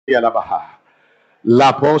Yalabaha.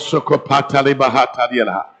 La posoko patali bahata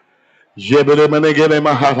diala. Jebele menegele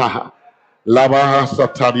mahara. La baha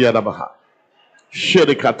sataria baha.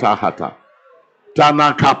 Shirikata hata.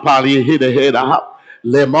 Tana kapali hide heda.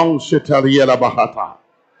 Le mon sitaria la bahata.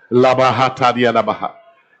 La bahata diala baha.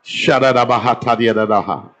 Shada bahata diala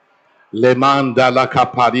baha. Le manda la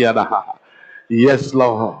kaparia baha. Yes,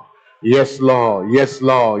 Lord. Yes, Lord. Yes,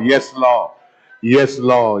 Lord. Yes, Lord. Yes,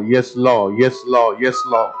 Lord. Yes, Lord. Yes, Lord. Yes,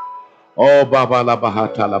 Lord. Oh, Baba la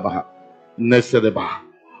Bahata la Baha. Nesedeba.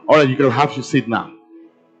 All right, you can have your seat now.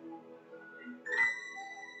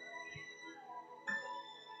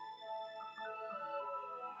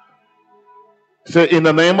 So, in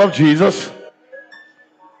the name of Jesus,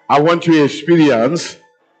 I want you to experience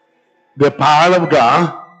the power of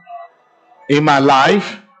God in my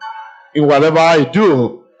life, in whatever I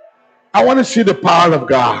do. I want to see the power of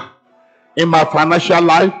God in my financial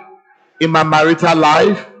life, in my marital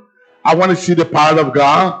life. I want to see the power of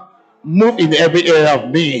God move in every area of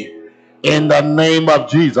me in the name of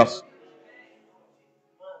Jesus.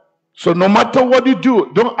 So no matter what you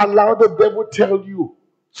do, don't allow the devil tell you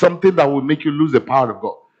something that will make you lose the power of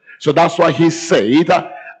God. So that's why he said,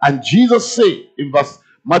 and Jesus said in verse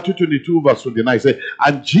Matthew 22, verse 29, he said,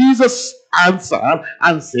 and Jesus answered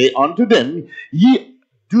and said unto them, ye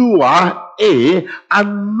do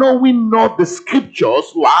and knowing not the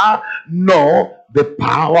scriptures, know the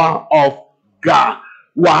power of God.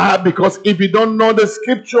 Why? Because if you don't know the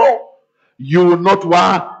scripture, you will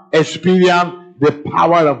not experience the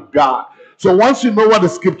power of God. So once you know what the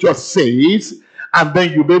scripture says, and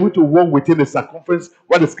then you'll be able to walk within the circumference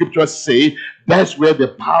what the scriptures say, that's where the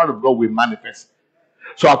power of God will manifest.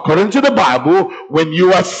 So according to the Bible, when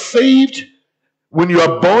you are saved, when you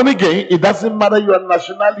are born again, it doesn't matter your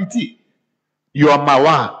nationality. You are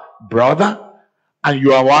my brother, and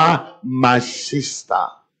you are my sister.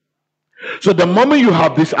 So the moment you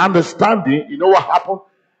have this understanding, you know what happened?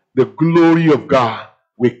 The glory of God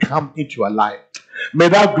will come into your life. May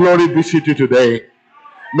that glory visit you today.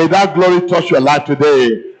 May that glory touch your life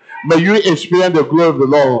today. May you experience the glory of the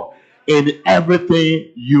Lord in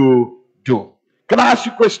everything you do. Can I ask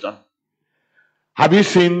you a question? Have you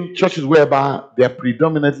seen churches whereby they're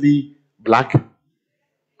predominantly black?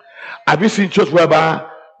 Have you seen churches whereby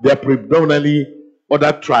they're predominantly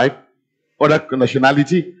other tribe, other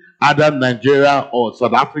nationality, either Nigeria or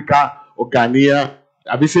South Africa or Ghana?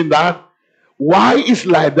 Have you seen that? Why it's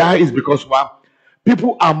like that is because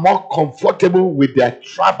people are more comfortable with their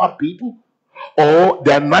tribal people or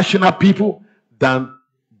their national people than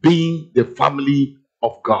being the family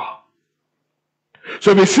of God.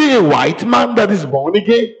 So if you see a white man that is born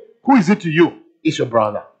again, who is it to you? It's your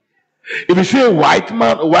brother. If you see a white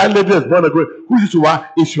man, a white lady that's born again, who is it to her?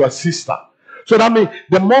 It's your sister. So that means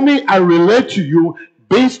the moment I relate to you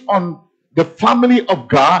based on the family of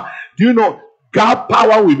God, do you know God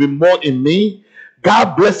power will be more in me?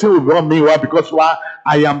 God blessing will be on me. Why? Because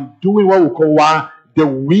I am doing what we call the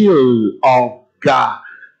will of God.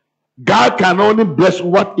 God can only bless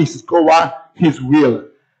what is called his will.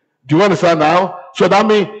 Do you understand now? So that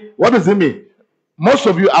means, what does it mean? Most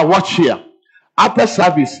of you are watch here. After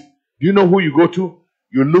service, do you know who you go to?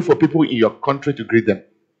 You look for people in your country to greet them.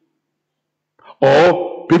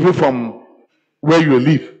 Or people from where you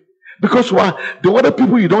live. Because the other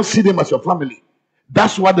people, you don't see them as your family.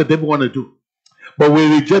 That's what the devil want to do. But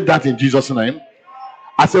we reject that in Jesus' name.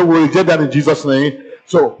 I said we reject that in Jesus' name.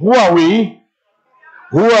 So who are we?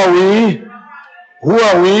 Who are we? Who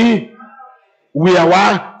are we? We are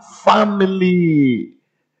our family.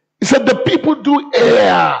 He said the people do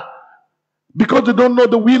err because they don't know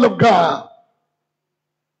the will of God.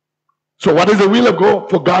 So what is the will of God?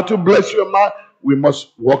 For God to bless you and man, we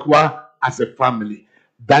must walk as a family.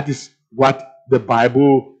 That is what the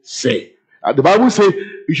Bible says. The Bible says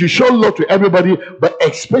you should show love to everybody, but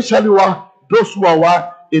especially those who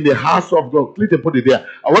are in the house of God. Please put it there.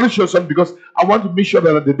 I want to show something because I want to make sure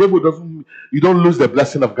that the devil you don't lose the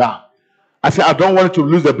blessing of God. I say I don't want to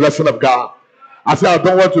lose the blessing of God. I say I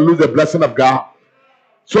don't want to lose the blessing of God.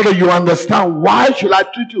 So that you understand why should I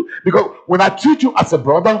treat you? Because when I treat you as a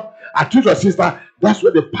brother, I treat you as a sister, that's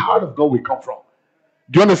where the power of God will come from.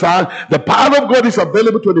 Do you understand? The power of God is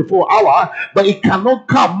available 24 hours, but it cannot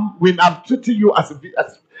come when I'm treating you as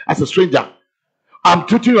a stranger. I'm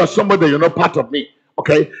treating you as somebody that you're not part of me.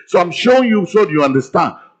 Okay? So I'm showing you so you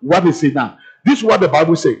understand what they say now. This is what the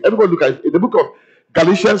Bible says. Everybody look at it. In the book of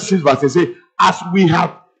Galatians 6 verse, they say, as we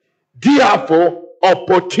have therefore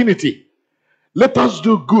opportunity, let us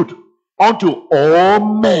do good unto all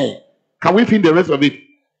men. Can we think the rest of it?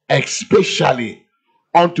 Especially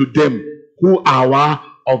unto them who are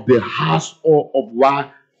of the household of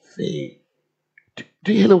faith.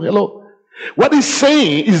 Hello. What he's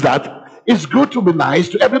saying is that it's good to be nice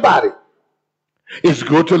to everybody. It's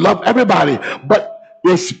good to love everybody. But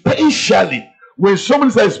especially, when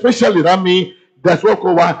somebody says especially, that means that's what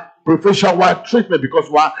called professional treatment, because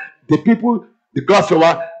the people, the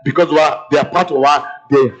gospel, because they are part of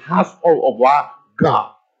the household of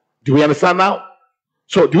God. Do we understand now?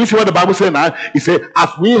 So do we see what the Bible says now? It says, as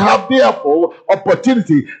we have therefore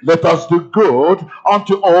opportunity, let us do good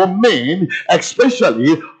unto all men,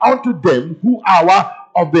 especially unto them who are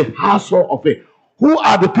of the household of faith. Who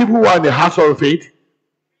are the people who are in the household of faith?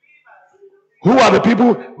 Who are the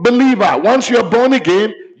people? Believer. Once you are born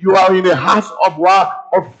again, you are in the house of what?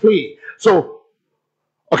 Of faith. So,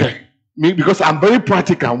 okay, me, because I'm very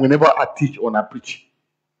practical whenever I teach or I preach.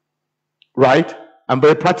 Right? I'm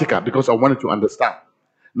very practical because I wanted to understand.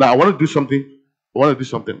 Now I want to do something.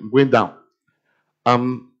 I'm going down.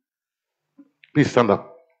 Please stand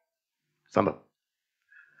up. Stand up.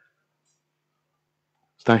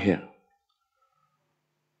 Stand here.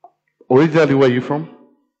 Originally, where are you from?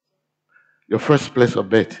 Your first place of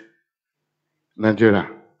birth? Nigeria.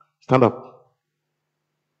 Stand up.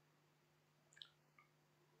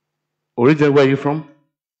 Originally, where are you from?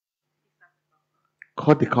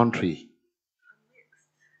 Call the country.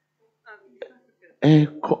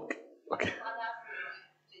 Okay.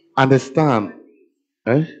 Understand.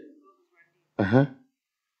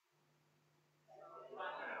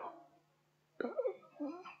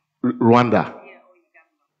 Rwanda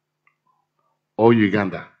or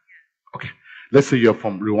Uganda. Okay. Let's say you're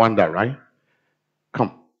from Rwanda, right?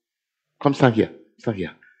 Come stand here. Stand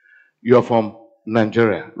here. You're from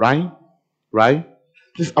Nigeria, right? Right?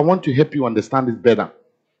 Please, I want to help you understand this better.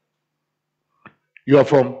 You're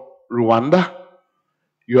from Rwanda.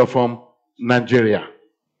 You're from Nigeria.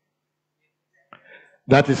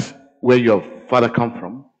 That is where your father come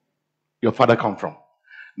from. Your father come from.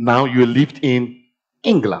 Now you lived in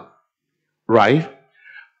England, right?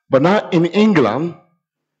 But now in England,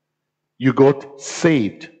 you got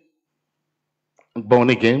saved, born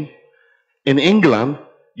again. In England,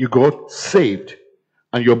 you got saved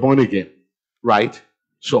and you're born again, right?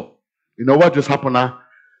 So, you know what just happened now?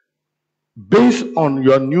 Based on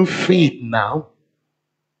your new faith now,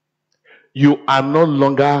 you are no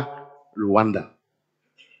longer Rwanda.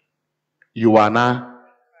 You are now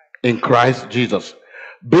in Christ Jesus.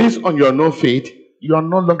 Based on your new faith, you are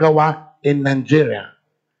no longer in Nigeria.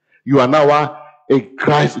 You are now in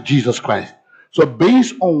Christ Jesus Christ. So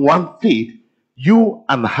based on one faith, you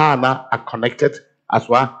and Hannah are connected as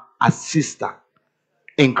well as sister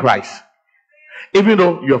in Christ. Even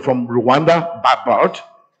though you're from Rwanda by birth,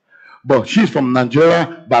 but she's from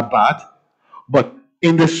Nigeria by birth, but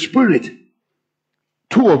in the spirit,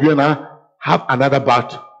 two of you now have another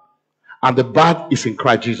birth, and the birth is in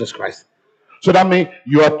Christ Jesus Christ. So that means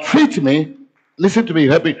you are treating me, listen to me,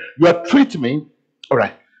 help me, you are treating me, all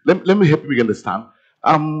right, let me help you understand.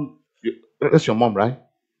 That's your mom, right?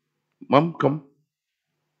 Mom, come.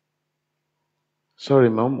 Sorry,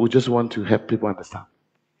 mom, we just want to help people understand.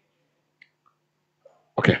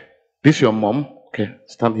 Okay, this is your mom. Okay,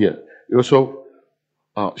 stand here. You also,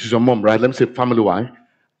 she's your mom, right? Let me say family-wise.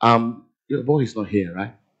 Your boy is not here,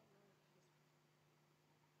 right?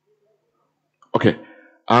 Okay.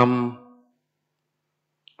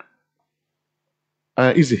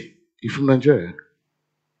 Easy. You from Nigeria?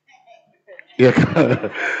 Yeah.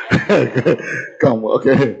 Come.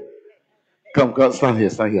 Okay. Come. Stand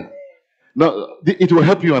here. No, it will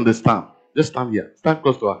help you understand. Just stand here. Stand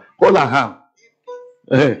close to her. Hold her hand.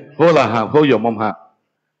 Hey, hold her hand. Hold your mom hand.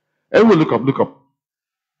 Everyone, look up.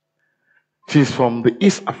 She's from the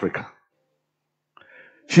East Africa.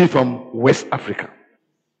 She's from West Africa.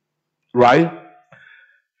 Right?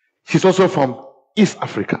 She's also from East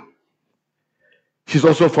Africa. She's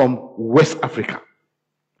also from West Africa.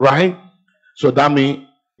 Right? So that means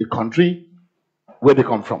the country where they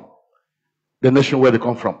come from. The nation where they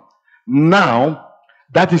come from. Now,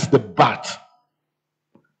 that is the birth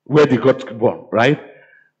where they got born, right?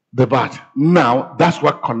 The birth. Now, that's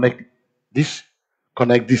what connect this.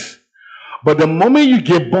 But the moment you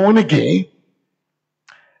get born again,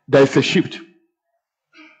 there is a shift.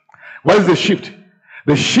 What is the shift?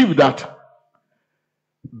 The shift that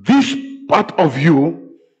this part of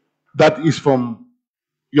you that is from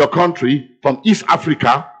your country, from East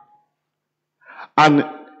Africa, and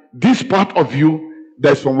this part of you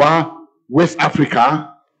that's from West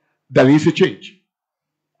Africa, there is a change.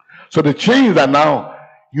 So the change that now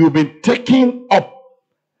you've been taken up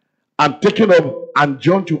and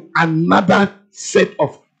joined to another set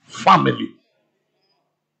of family.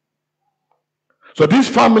 So this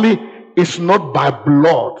family is not by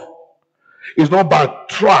blood, it's not by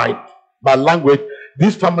tribe, by language.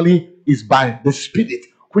 This family is by the Spirit,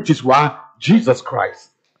 which is why Jesus Christ.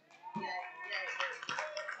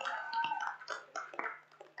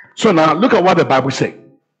 So now look at what the Bible says.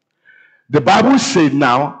 The Bible says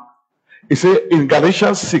now, it says in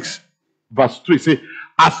Galatians 6, verse 3, it says,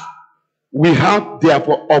 as we have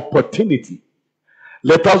therefore opportunity,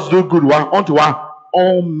 let us do good work unto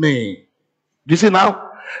all men. You see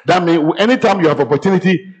now? That means anytime you have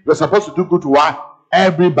opportunity, you're supposed to do good to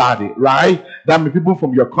everybody, right? That means people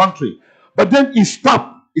from your country. But then he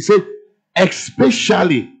stopped. He said,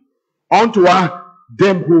 especially unto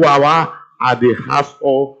them who are the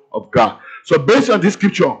household of God. So based on this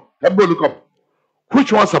scripture, everybody look up.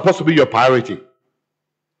 Which one's supposed to be your priority?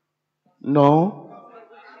 No.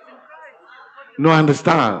 No, I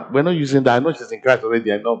understand. We're not using that. I know she's in Christ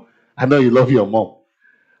already. I know you love your mom.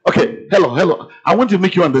 Okay, hello. I want to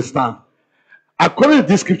make you understand. According to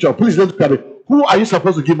this scripture, please let's look at it. Who are you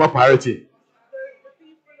supposed to give more priority? The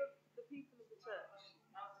people of the church,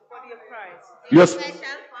 the body of Christ. Yes.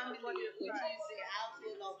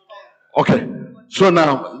 Okay. So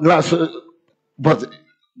now, but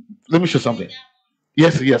let me show something.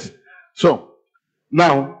 Yes. So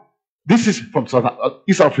now, this is from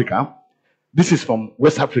East Africa. This is from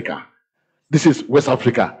West Africa. This is West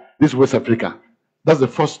Africa. This is West Africa. That's the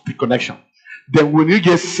first connection. Then when you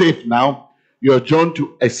get saved now, you're joined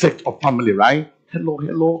to a sect of family, right?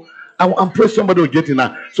 Hello. I'm praying somebody will get in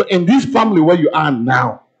now. So in this family where you are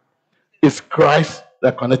now, it's Christ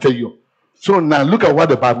that connected you. So now look at what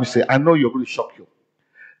the Bible says. I know you're going to shock you.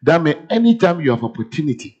 That means anytime you have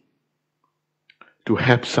opportunity to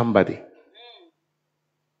help somebody,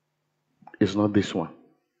 it's not this one.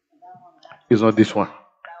 It's not this one.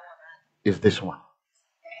 It's this one.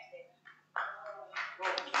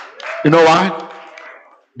 You know why?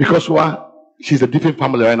 Because why? She's a different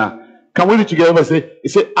family right now. Can we read together and say, it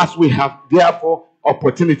says, as we have therefore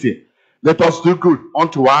opportunity, let us do good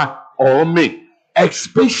unto all men,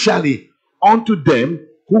 especially unto them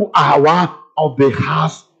who are of the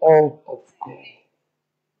household of God.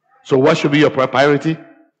 So what should be your priority?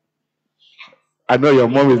 I know your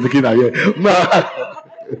mom is looking at you.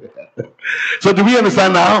 So do we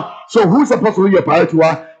understand now? So who's supposed to be your priority?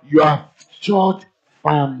 Your church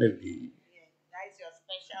family. That is your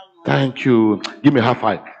special one. Thank you. Give me a high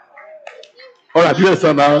five. All right, do you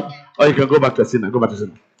understand now? Or you can go back to sin. Go back to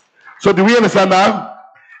sin. So do we understand now?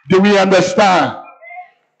 Do we understand?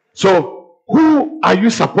 So who are you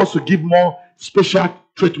supposed to give more special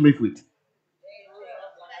treatment with?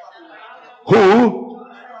 Who?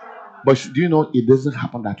 But do you know it doesn't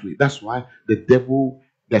happen that way? That's why the devil,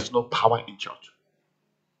 there's no power in church.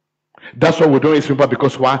 That's why we don't use people,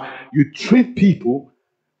 because why? You treat people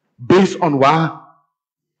based on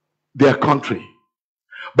their country.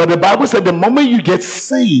 But the Bible said the moment you get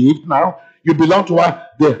saved, now you belong to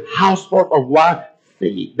the household of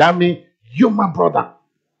faith. That means you're my brother.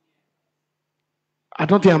 I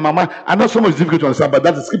don't think I'm mama. I know some of it's difficult to understand, but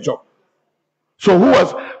that's the scripture. So who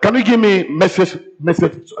was? Can you give me message so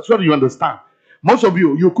that you understand? Most of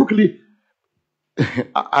you quickly.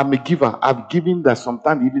 I'm a giver. I've given that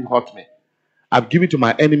sometimes even hurt me. I've given to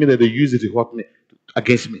my enemy that they use it to hurt me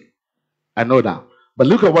against me. I know that. But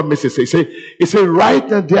look at what message says. It says right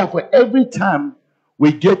now, therefore, every time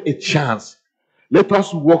we get a chance, let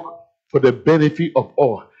us work for the benefit of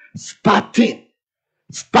all. Starting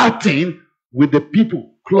with the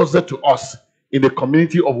people closer to us in the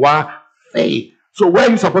community of faith. So where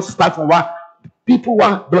are you supposed to start from? People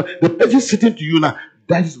the person sitting to you now,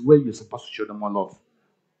 that is where you're supposed to show them more love.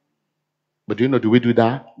 But do we do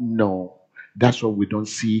that? No. That's why we don't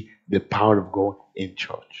see the power of God in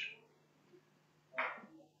church.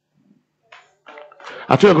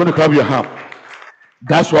 I think you're going to clap your hand.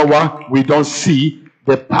 That's why we don't see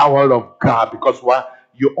the power of God, because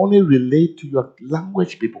you only relate to your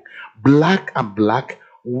language people. Black and black,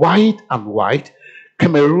 white and white,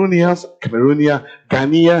 Cameroonian,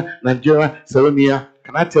 Ghanaian, Nigeria, Seronia.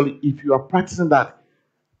 Can I tell you, if you are practicing that,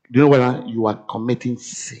 do you know what? You are committing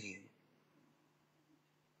sin.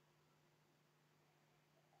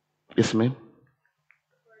 Yes, ma'am.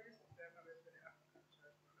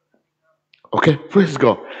 Okay, praise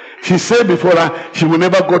God. She said before that she will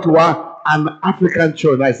never go to an African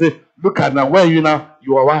church. And I said, look at now, where are you now?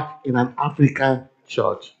 You are in an African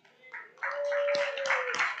church.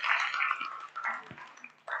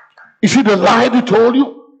 You see the lie they told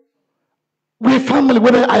you? We're family,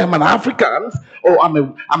 whether I am an African or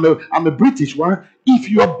I'm a British one. If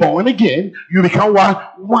you are born again, you become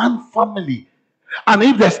one family. And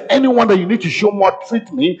if there's anyone that you need to show more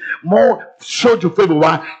treatment, more show your favor,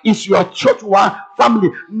 why it's your church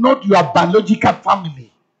family, not your biological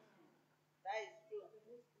family.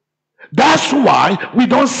 That's why we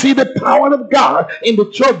don't see the power of God in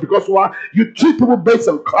the church, because why? You treat people based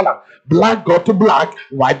on color. Black go to black,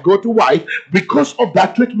 white go to white. Because of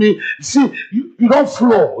that treatment, see, you don't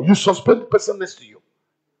flow. You suspend the person next to you.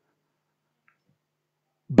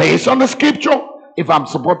 Based on the scripture, if I'm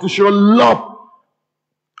supposed to show love.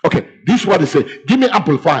 Okay, this is what they say. Give me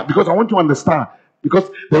amplifier, because I want to understand. Because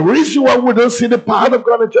the reason why we don't see the power of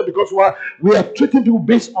God in the church, because why? We are treating people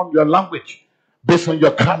based on your language, based on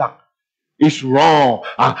your color. It's wrong.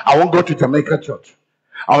 I won't go to Jamaica church.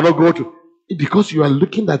 I will not go to, because you are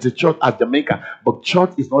looking at the church as Jamaica, but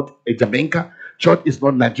church is not a Jamaica. Church is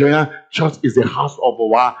not Nigeria. Church is the house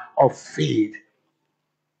of faith.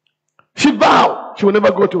 She vowed she will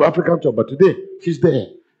never go to African church, but today she's there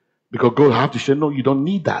because God have to say, no, you don't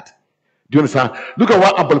need that. Do you understand? Look at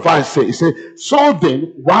what Amplifier says. He says, so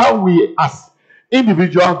then, while we as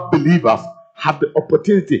individual believers have the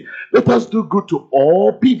opportunity, let us do good to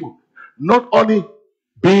all people, not only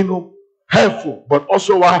being helpful, but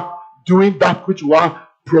also doing that which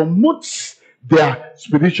promotes their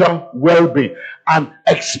spiritual well-being, and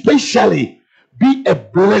especially be a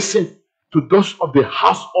blessing to those of the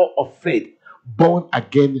household of faith, born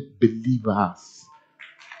again believers.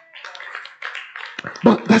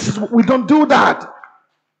 But we don't do that.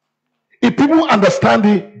 If people understand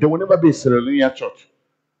it, there will never be a Sierra Leonean church.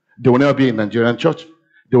 There will never be a Nigerian church.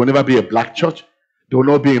 There will never be a black church. There will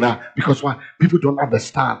not be because why? People don't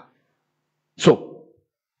understand. So,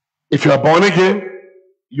 if you are born again,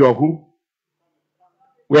 you are who?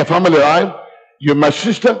 We are family, right? You're my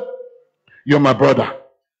sister. You're my brother.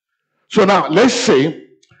 So now, let's say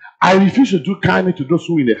I refuse to do kindly to those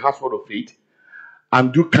who are in the household of faith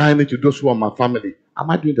and do kindly to those who are my family. Am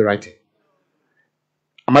I doing the right thing?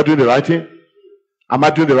 Am I doing the right thing? Am I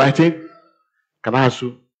doing the right thing? Can I ask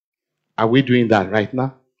you, are we doing that right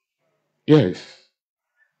now? Yes.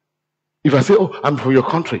 If I say, oh, I'm from your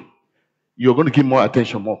country, you're going to give more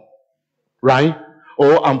attention more. Right?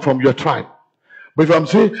 Or I'm from your tribe. But if I'm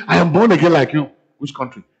saying, I am born again like you, which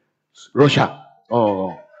country? Russia.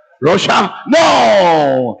 Oh, Russia?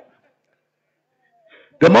 No!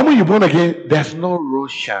 The moment you're born again, there's no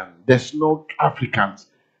Russian, there's no Africans.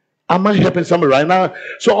 Am I helping somebody right now?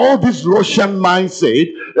 So all this Russian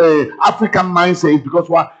mindset, African mindset, because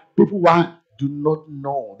what people do not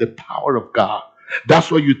know the power of God.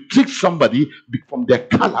 That's why you treat somebody from their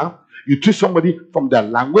color, you treat somebody from their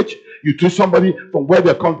language, you treat somebody from where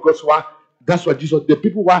they come. Because what? That's what Jesus. The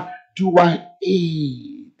people do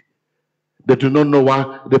aid. They do not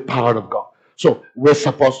know the power of God. So we're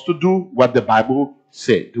supposed to do what the Bible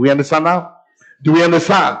said. Do we understand now? Do we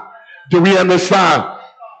understand? Do we understand?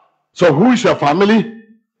 So who is your family?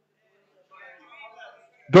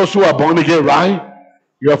 Those who are born again, right?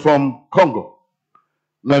 You're from Congo,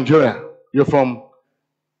 Nigeria. You're from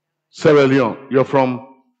Sierra Leone. You're from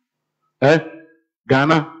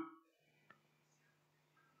Ghana.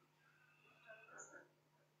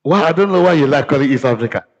 Why? I don't know why you like calling East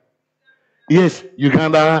Africa. Yes,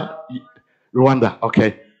 Uganda, Rwanda.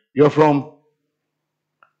 Okay. You're from.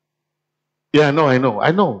 Yeah, I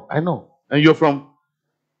know. And you're from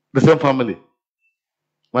the same family.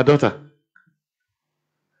 My daughter.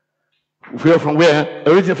 You're from where?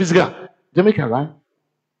 Original physical. Jamaica, right?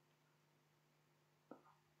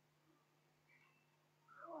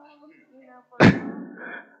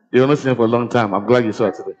 You're not seen for a long time. I'm glad you saw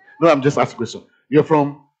it today. No, I'm just asking a question. You're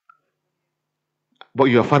from, but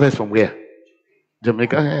your father is from where?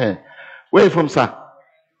 Jamaica. Yeah. Where are you from, sir?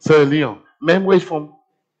 Sierra Leone. Ma'am, where are you from?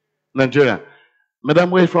 Nigeria.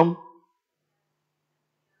 Madam, where are you from?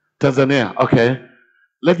 Tanzania. Okay.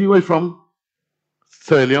 Lady, where are you from?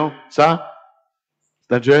 Sierra Leone. Sir?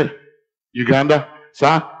 Nigeria. Uganda.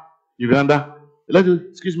 Sir? Uganda. Lady,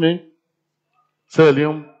 excuse me. Sierra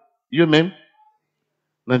Leone. You, ma'am?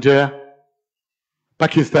 Nigeria.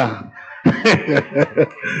 Pakistan.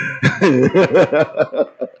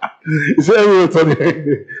 Is there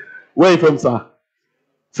everyone? Where are you from, sir?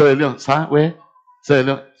 Sierra Leone, sir, where? Sierra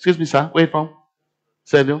Leone. Excuse me, sir, where are you from?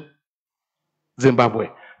 Sierra Leone. Zimbabwe.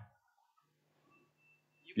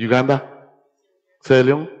 Uganda. Sierra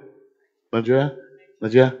Leone. Nigeria.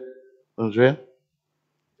 Nigeria. Nigeria.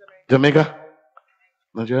 Jamaica.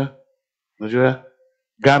 Nigeria. Nigeria.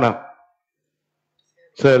 Ghana.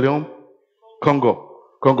 Sierra Leone. Congo.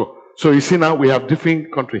 Congo. So you see now we have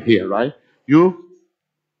different countries here, right? You,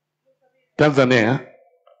 Tanzania.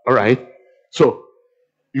 All right. So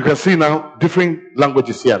you can see now different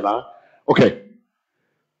languages here now. Okay.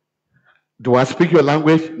 Do I speak your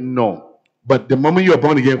language? No. But the moment you're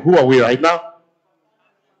born again, who are we right now?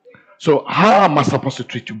 So how am I supposed to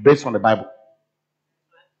treat you based on the Bible?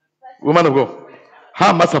 Woman of God, how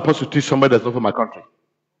am I supposed to treat somebody that's not from my country?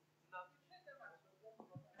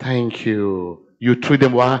 Thank you. You treat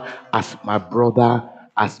them why? As my brother,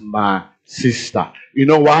 as my sister. You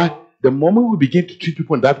know why? The moment we begin to treat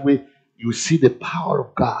people in that way, you see the power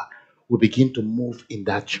of God will begin to move in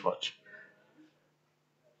that church.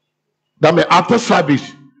 That means after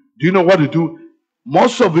service, do you know what to do?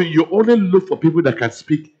 Most of it, you only look for people that can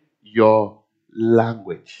speak your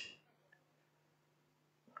language.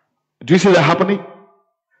 Do you see that happening?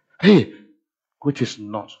 Hey, which is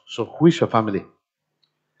not. So who is your family?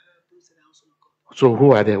 So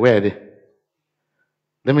who are they? Where are they?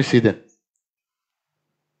 Let me see them.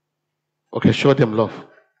 Okay, show them love.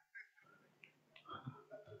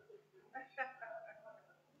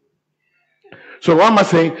 So what am I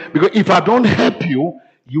saying? Because if I don't help you,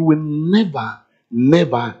 you will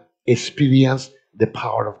never experience the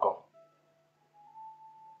power of God.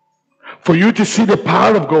 For you to see the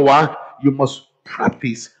power of God, you must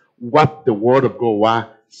practice what the word of God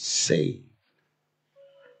say.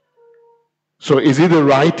 So is it the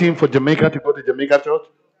right thing for Jamaica to go to Jamaica church?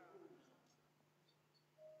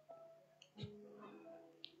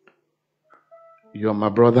 You're my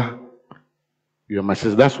brother. You're my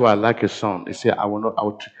sister. That's why I like your son. He said, I will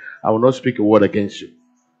not speak a word against you.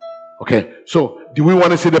 Okay. So do we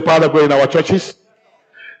want to see the power of God in our churches? Do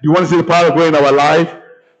you want to see the power of God in our life?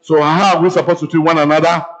 So how are we supposed to treat one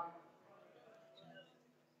another?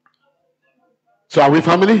 So are we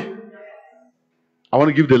family? I want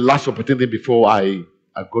to give the last opportunity before I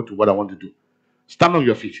go to what I want to do. Stand on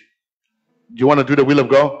your feet. Do you want to do the will of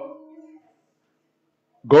God?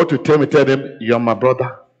 Go to tell them, you're my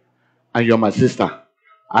brother and you're my sister.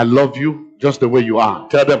 I love you just the way you are.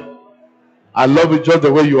 Tell them, I love you just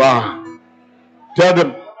the way you are. Tell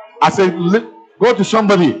them, I say, go to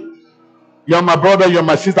somebody. You're my brother, you're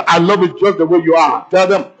my sister. I love you just the way you are. Tell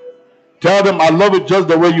them, I love you just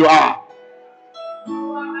the way you are.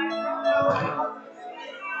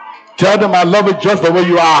 Tell them, I love you just the way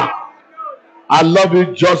you are. I love you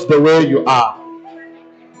just the way you are.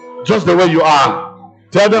 Just the way you are.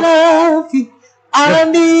 Tell them, I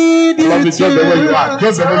need you. I love you just the way you are.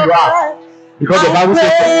 Just the way you are. Because the Bible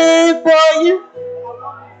says for you.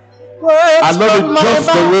 I love you just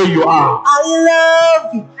the way you are. I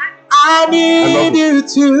love you. I need you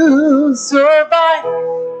to survive.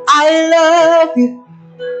 I love you.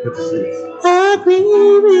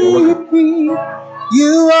 Agree with me.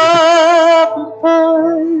 You are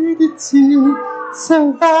prepared to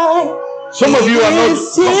survive. Some of you are not.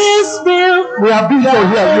 We have visitors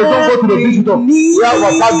here. You don't go to the visitor. We have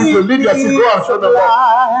our five people. Leave your seat. Go and show them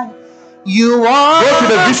love. You are. Go to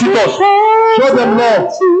the visitors. Show them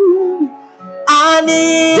love. I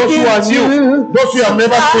need those who are new, those who have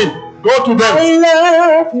never seen, go to them. I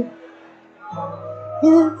love you.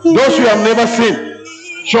 Those who have never seen,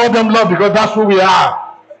 show them love because that's who we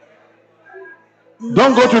are.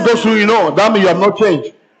 Don't go to those who you know. That means you have not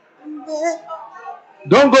changed.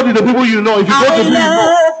 Don't go to the people you know. If you go to people you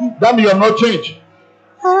know, that means you have not changed.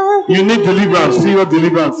 You need deliverance. See your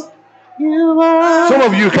deliverance. Some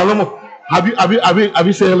of you can have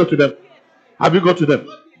you said hello to them? Have you gone to them?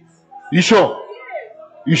 You sure?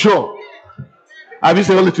 You sure? Have you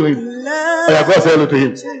said hello to him? Oh yeah, go say hello to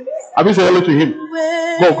him. Have you said hello to him?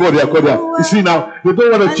 Go there, go there. You see now, they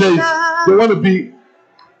don't want to change. They want to be.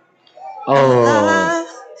 Oh.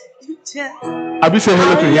 Have you said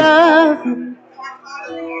hello to him?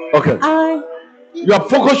 Okay. Your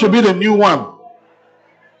focus should be the new one.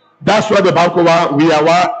 That's why the Bible we are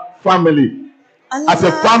one family. As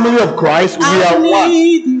a family of Christ, we are one.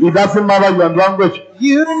 It doesn't matter your language.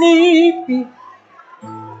 You need me.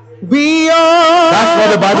 We are. That's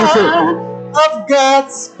what the Bible says. Of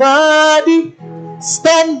God's body,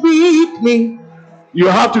 stand with me. You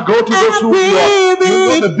have to go to those who you are. You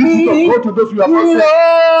know the visitor. Go to those who are not.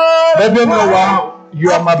 Let them know, wow,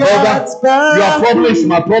 you are my brother. Your problem is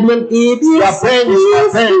my problem. Your pain is my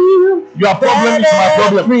pain. Your problem is my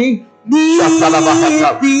problem. Peace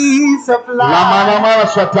of life.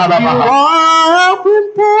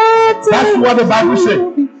 That's what the Bible says.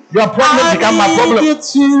 Your problem become my problem.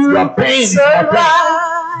 Your pain is my pain.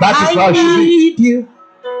 That is how it should be.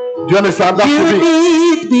 Do you understand? That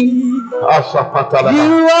should be. You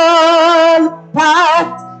are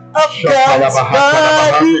part of God's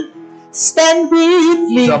body. Stand with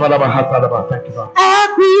me.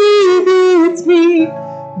 Agree with me.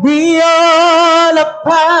 We all a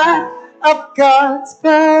part of God's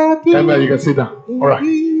body. Amen. You can sit down. All right.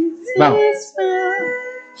 Now,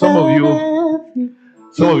 some of you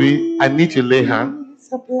Some of you, I need to lay hands.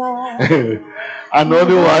 And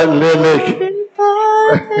only one lay leg.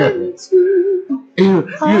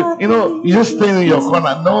 You just stay in your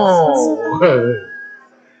corner. No.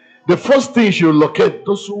 The first thing you should locate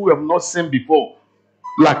those who have not seen before.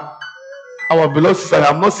 Like our beloved sister, I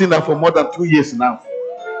have not seen her for more than 2 years now.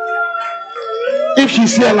 If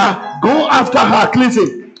she's here, go after her,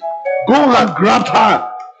 listen. Go and grab her.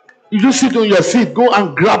 You just sit on your seat, go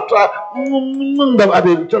and grab her.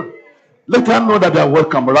 Let her know that they are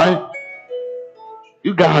welcome, right?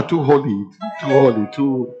 You guys are too holy,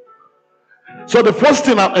 too. So the first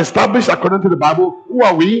thing I've established according to the Bible, who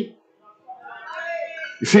are we?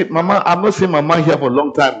 You see, Mama, I'm not seeing Mama here for a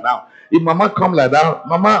long time now. If Mama come like that,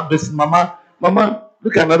 Mama,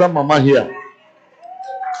 look at another Mama here.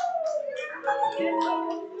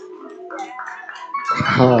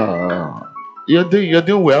 You're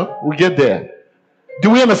doing well. We get there.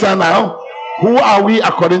 Do we understand now? Who are we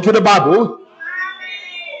according to the Bible?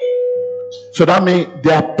 So that means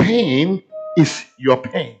their pain is your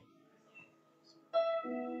pain.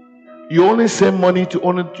 You only send money to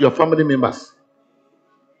only your family members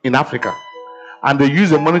in Africa, and they use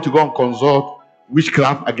the money to go and consult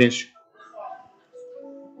witchcraft against you.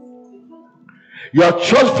 Your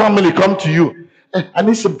church family come to you. I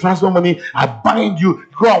need some transfer money. I bind you.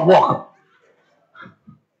 Go and walk.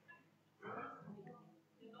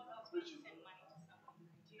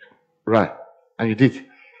 Right. And you did.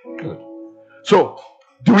 Good. So,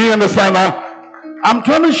 do we understand now? I'm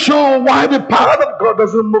trying to show why the power of God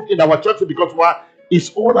doesn't move in our church, because why? It's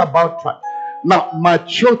all about trust. Now, my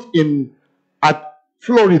church at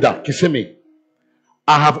Florida, Kissimmee,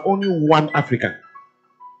 I have only one African.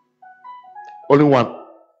 Only one.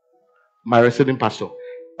 My resident pastor.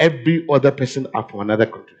 Every other person are from another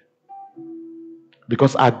country.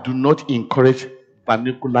 Because I do not encourage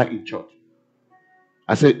vernacular in church.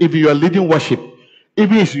 I said, if you are leading worship,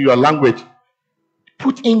 even if it's in your language,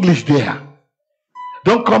 put English there.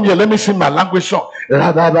 Don't come here, let me sing my language song.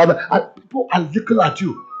 People are looking at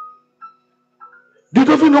you. They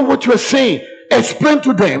don't even know what you are saying. Explain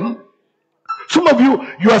to them. Some of you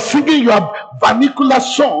are singing your vernacular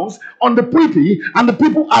songs on the pulpit, and the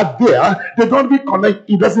people are there. They don't even connect.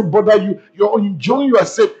 It doesn't bother you. You're enjoying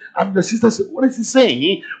yourself. And the sister said, what is he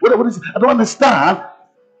saying? What is it? I don't understand.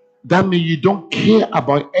 That means you don't care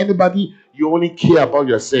about anybody. You only care about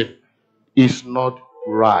yourself. It's not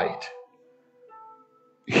right.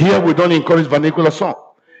 Here we don't encourage vernacular song.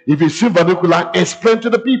 If you sing vernacular, explain to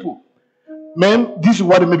the people. Man, this is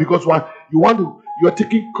what it means, because why? You are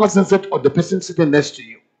taking cognizance of the person sitting next to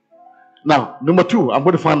you. Now, number two, I'm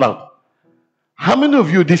going to find out. How many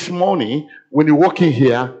of you this morning, when you walk in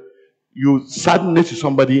here, you sat next to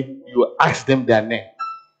somebody, you ask them their name?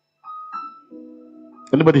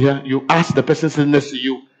 Anybody here? You ask the person sitting next to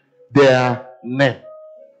you their name.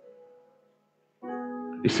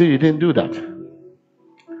 You see, you didn't do that.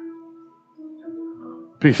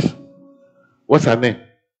 Please. What's her name?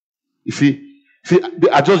 You see,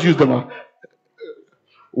 I just used them.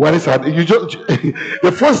 What is her? You just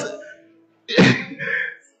the first.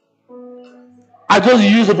 I just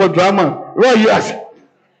used it for drama. What are you asking?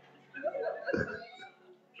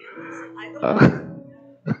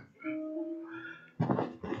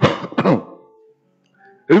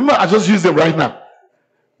 Remember, I just used them right now.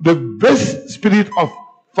 The best spirit of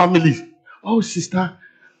families. Oh, sister,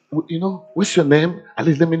 what's your name? At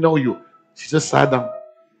least let me know you. She just sat down.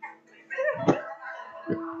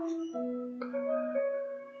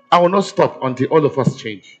 I will not stop until all of us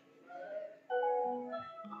change.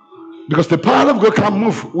 Because the power of God can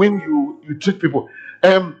move when you treat people.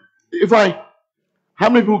 How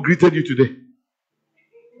many people greeted you today?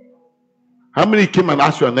 How many came and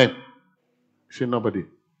asked your name? You say nobody.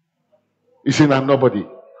 You say I'm nobody.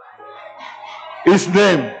 His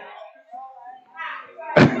name.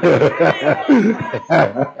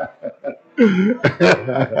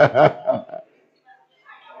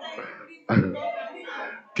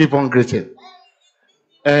 Keep on greeting.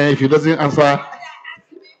 If he doesn't answer,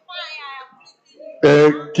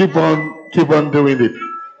 keep on doing it.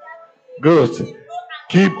 Good.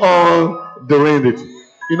 Keep on doing it.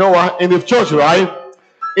 You know what? In the church, right?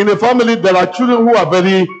 In the family, there are children who are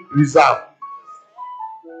very reserved.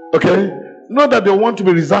 Okay? Not that they want to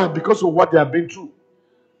be reserved because of what they have been through.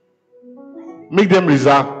 Make them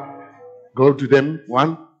reserved. Go to them,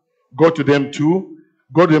 one. Go to them, two.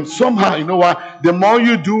 Go to them. Somehow, you know what? The more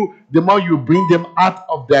you do, the more you bring them out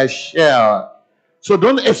of their shell. So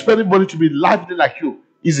don't expect anybody to be lively like you.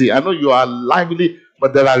 Easy. I know you are lively,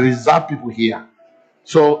 but there are reserved people here.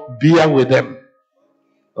 So bear with them.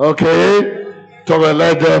 Okay? So we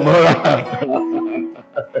let them. All right.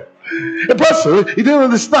 A person, he didn't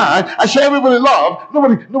understand. I share everybody love.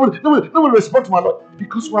 Nobody respond to my love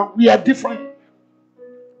because we are different.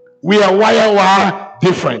 We are wire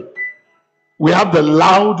different. We have the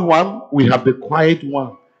loud one. We have the quiet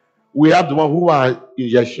one. We have the one who are in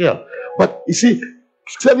your shell. But you see,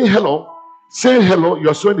 saying hello,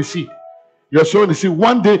 you're sowing the seed. You're sowing the seed.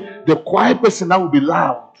 One day, the quiet person now will be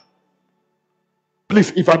loud.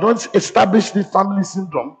 Please, if I don't establish this family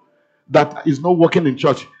syndrome that is not working in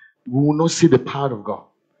church, we will not see the power of God.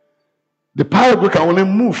 The power of God can only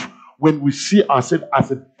move when we see ourselves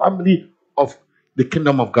as a family of the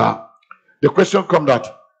kingdom of God. The question comes that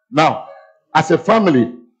now, as a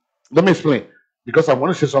family, let me explain because I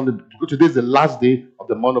want to say something. Because today is the last day of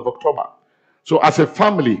the month of October. So, as a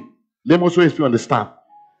family, let me also help you understand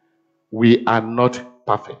we are not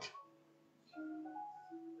perfect.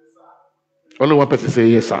 Only one person say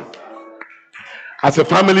yes, sir. As a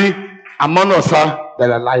family, among us,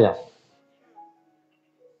 there are liars.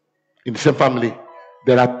 In the same family,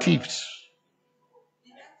 there are thieves.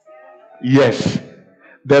 Yes.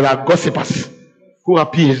 There are gossipers who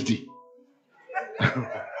are PhD.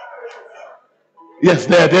 Yes,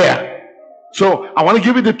 they are there. So I want to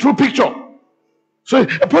give you the true picture. So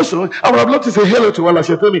a person, I would have loved to say hello to Wala.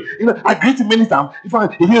 She told me, I greet him many times. If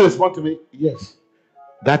he didn't respond to me, yes,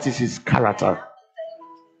 that is his character.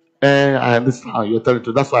 And I understand how you're telling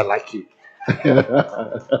to. That's why I like you.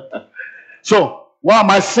 So why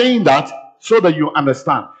am I saying that? So that you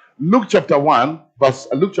understand. Luke chapter 1, verse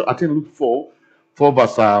I think Luke 4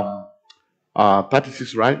 verse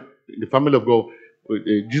 36, right? In the family of God,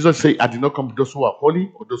 Jesus said, I did not come to those who are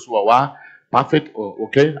holy or those who are perfect or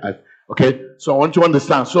okay. Okay, so I want you to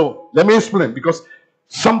understand. So let me explain because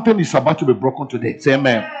something is about to be broken today. Say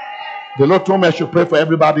amen. The Lord told me I should pray for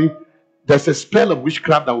everybody. There's a spell of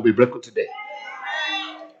witchcraft that will be broken today.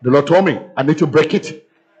 The Lord told me I need to break it.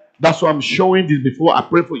 That's why I'm showing this before I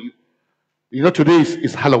pray for you. Today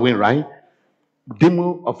is Halloween, right?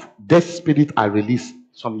 Demon of death spirit are released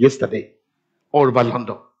from yesterday all over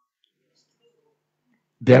London.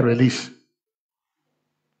 They are released.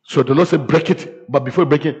 So the Lord said, break it. But before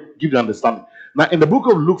breaking, give the understanding. Now, in the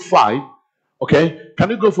book of Luke 5, okay, can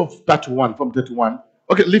you go from 31? From 31?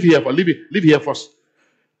 Okay, leave here first.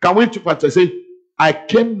 Can we say, I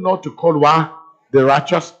came not to call the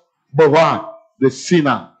righteous, but the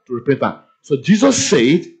sinner to repentance. So Jesus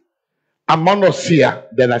said, among us here,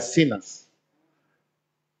 there are sinners.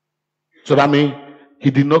 So that means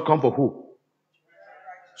he did not come for who?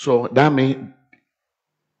 So that means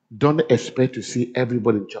don't expect to see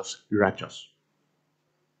everybody in church righteous.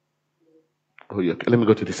 Oh, yeah. Let me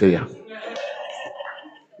go to this area.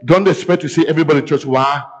 Don't expect to see everybody in church who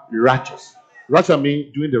are righteous. Righteous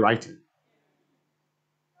means doing the right thing.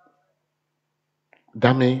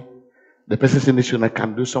 That means the person in this unit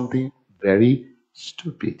can do something very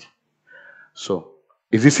stupid. So,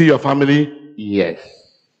 is this in your family? Yes.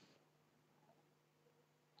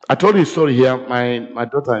 I told you a story here. My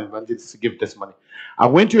daughter Evangelist gave testimony. I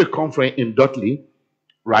went to a conference in Dudley,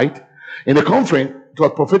 right? In the conference, it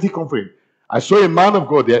was a prophetic conference. I saw a man of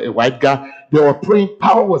God there, a white guy. They were praying,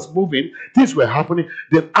 power was moving, things were happening.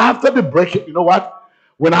 Then after the break, you know what?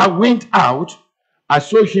 When I went out, I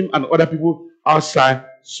saw him and other people outside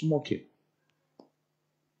smoking.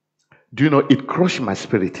 Do you know, it crushed my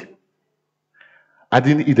spirit. I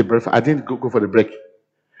didn't eat the breakfast. I didn't go for the break.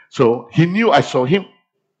 So he knew I saw him.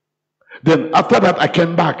 Then after that, I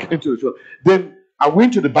came back into the show. Then I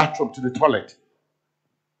went to the bathroom, to the toilet.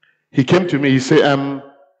 He came to me. He said,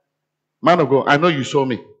 man of God, I know you saw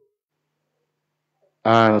me.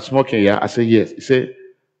 Smoking, yeah. I said, yes. He said,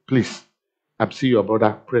 please, I'm seeing your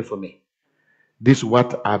brother. Pray for me. This is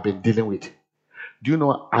what I've been dealing with. Do you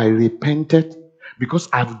know, I repented because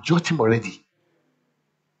I've judged him already.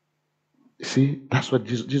 See, that's what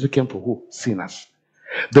Jesus came for who? Sinners.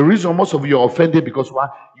 The reason most of you are offended because why?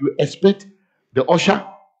 You expect the usher,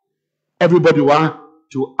 everybody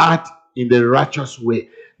to act in the righteous way.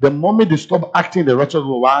 The moment they stop acting in the righteous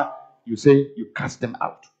way, why? You say you cast them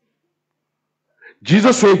out.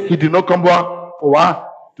 Jesus said he did not come for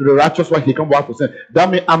what? To the righteous one, he come back for sin. That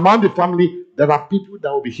means among the family, there are people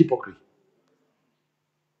that will be hypocrite.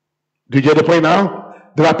 Do you get the point now?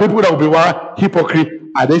 There are people that will be what? Hypocrite.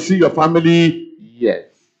 Are they see your family? Yes.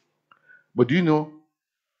 But do you know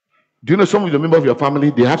some of the members of your family,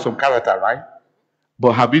 they have some character, right?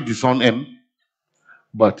 But have you disowned them?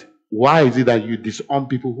 But why is it that you disown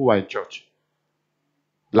people who are in church?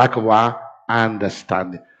 Lack of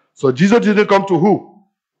understanding. So Jesus didn't come to who?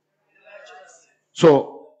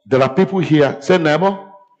 So there are people here. Say,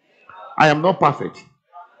 neighbor, I am not perfect.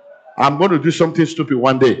 I'm going to do something stupid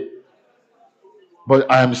one day, but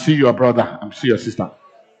I am still your brother. I'm still your sister.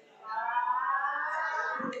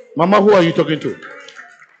 Mama, who are you talking to?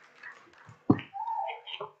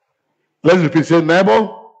 Let's repeat. Say, neighbor.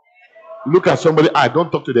 Look at somebody. I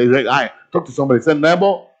don't talk to the direct eye. Talk to somebody. Say,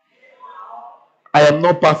 neighbor. I am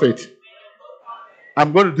not perfect.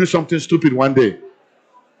 I'm going to do something stupid one day,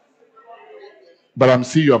 but I'm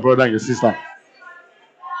still your brother and your sister.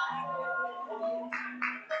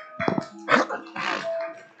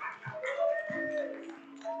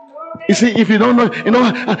 You see, if you don't know, you know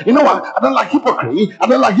what? I don't like hypocrisy. I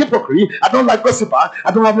don't like hypocrisy. I don't like gossip.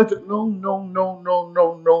 I don't have it. No, no, no, no,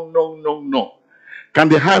 no, no, no, no, no. Can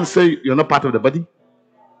the hand say you're not part of the body?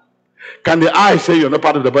 Can the eye say you're not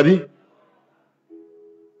part of the body?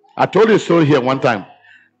 I told you a story here one time.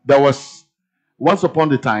 There was once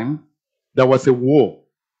upon a time there was a war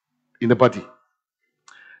in the body.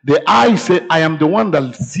 The eye said, I am the one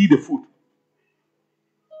that see the food.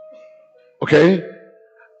 Okay?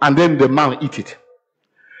 And then the mouth eat it.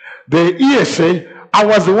 The ear say, I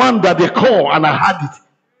was the one that they call and I had it.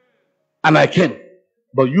 And I came.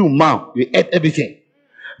 But you mouth, you ate everything.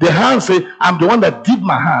 The hand say, I'm the one that dipped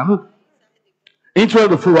my hand into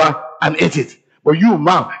the food and ate it. But you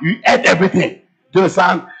mouth, you ate everything. Do you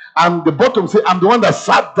understand? And the bottom say, I'm the one that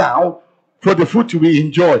sat down for the food to be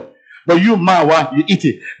enjoyed. But you mouth, you eat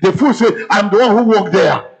it. The food say, I'm the one who walked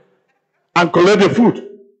there and collect the food.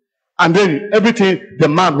 And then everything, the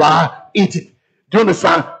man will eat it. Do you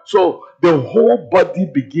understand? So the whole body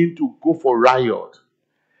begin to go for riot.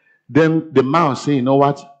 Then the man say, you know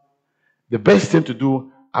what? The best thing to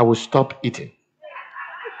do, I will stop eating.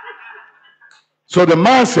 So the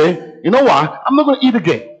man say, you know what? I'm not going to eat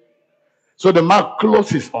again. So the man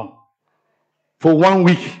closes on for 1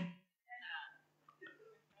 week.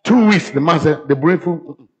 2 weeks, the man said, the brain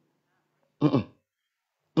food.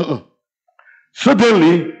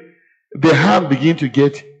 Suddenly, the hand begin to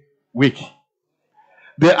get weak.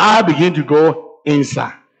 The eye begin to go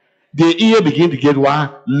inside. The ear begin to get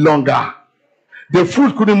longer. The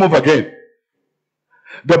foot couldn't move again.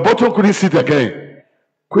 The bottom couldn't sit again.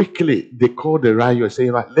 Quickly, they called the riot,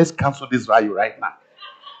 saying, let's cancel this riot right now.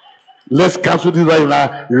 Let's cancel this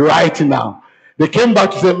right now. They came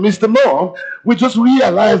back to say, Mr. Moore, we just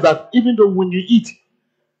realized that even though when you eat,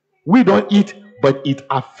 we don't eat, but it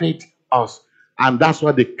affects us. And that's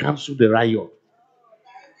why they canceled the riot.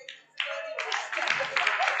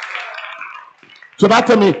 So that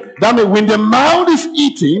means when the mouth is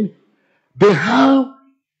eating, the hand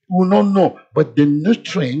will not know, but the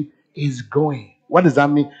nutrient is going. What does that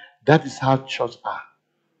mean? That is how church are.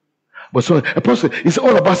 But so a person, it's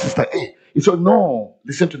all about sister A. It's all, no,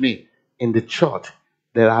 listen to me. In the church,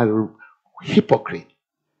 there are hypocrites.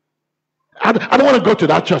 I don't want to go to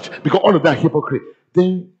that church because all of them are hypocrite.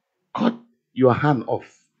 Then cut your hand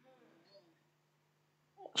off.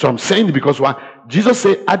 So I'm saying it because Jesus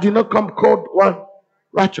said, I did not come called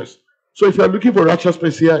righteous. So if you're looking for righteous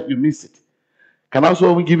place here, you miss it. Can I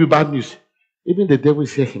also give you bad news? Even the devil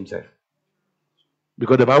is here himself.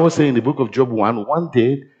 Because the Bible says in the book of Job one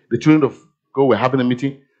day, the children of God were having a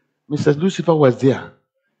meeting. Mr. Lucifer was there.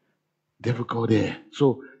 Devil go there.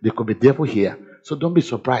 So there could be devil here. So don't be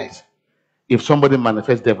surprised if somebody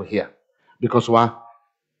manifests devil here. Because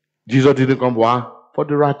Jesus didn't come for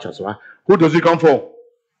the righteous. Who does he come for?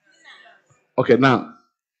 Okay, now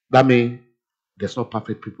that means there's no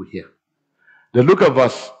perfect people here. Then look at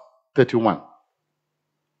verse 31.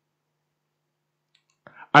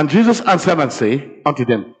 And Jesus answered and said unto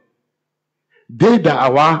them, they that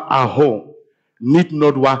are at home need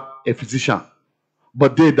not a physician,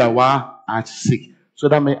 but they that are sick. So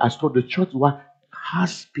that means I told the church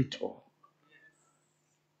hospital.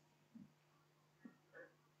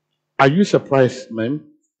 Are you surprised, ma'am,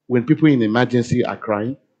 when people in emergency are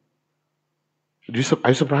crying? Are you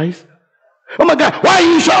surprised? Oh my God, why are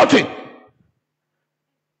you shouting?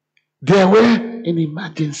 They were in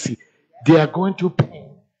emergency. They are going to pain.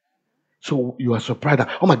 So you are surprised that,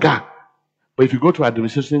 oh my God. But if you go to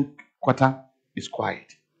administration quarter, it's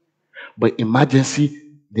quiet. But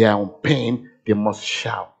emergency, they are on pain, they must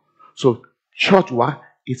shout. So church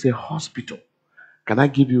is a hospital. Can I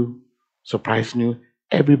give you surprise news?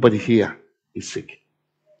 Everybody here is sick.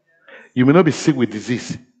 You may not be sick with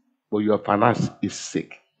disease, but your finance is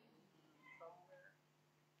sick.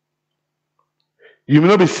 You may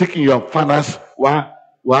not be sick in your finance,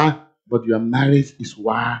 but your marriage is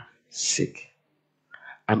sick.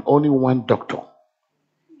 And only one doctor,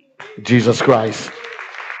 Jesus Christ,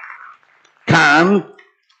 can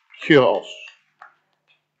cure us.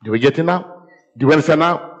 Do we get it now? Do you understand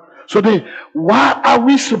now? So then, why are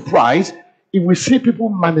we surprised If we see people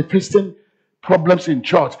manifesting problems in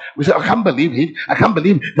church, we say, I can't believe it. I can't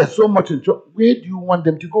believe there's so much in church. Where do you want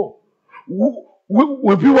them to go?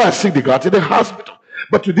 When people are sick, they go to the hospital.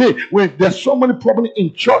 But today, when there's so many problems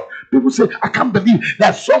in church, people say, I can't believe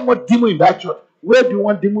there's so much demon in that church. Where do you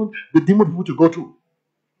want the demon people to go to?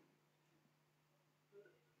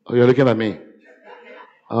 Oh, you're looking at me.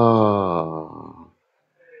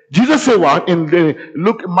 Jesus said, well, in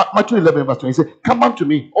the Matthew 11, verse 20, he said, come unto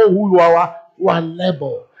me, oh, who are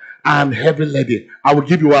labor and heavy laden. I will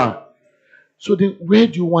give you one. So then, where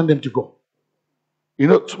do you want them to go? You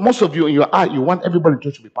know, most of you in your eye, you want everybody in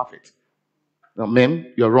church to be perfect. Now,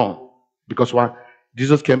 men, you're wrong. Because why?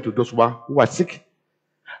 Jesus came to those who are sick,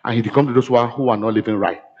 and he came to those who are not living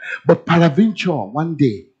right. But peradventure, one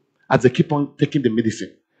day, as they keep on taking the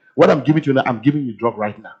medicine, what I'm giving to you now, I'm giving you drug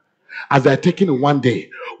right now. As they're taking it one day,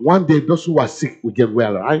 those who are sick will get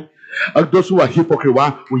well, right? And those who are hypocrite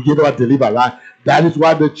will get delivered, right? That is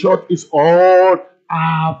what the church is all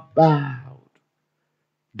about.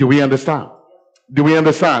 Do we understand? Do we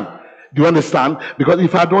understand? Do you understand? Because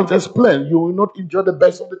if I don't explain, you will not enjoy the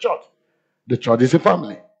best of the church. The church is a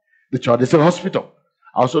family. The church is a hospital.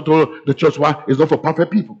 I also told the church is not for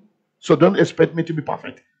perfect people. So don't expect me to be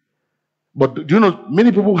perfect. But do you know,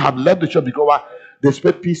 many people have left the church because they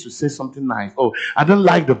expect peace to say something nice. Oh, I don't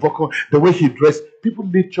like the vocal, the way he dressed. People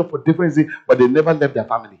leave church for different reasons, but they never left their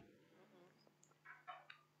family.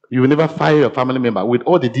 You will never fire your family member with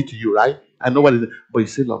all they did to you, right? I know what it is, but you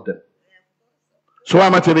still love them. So why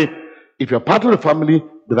am I telling you? If you're part of the family,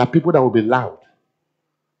 there are people that will be loud.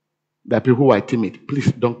 There are people who are timid.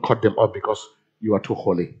 Please don't cut them off because you are too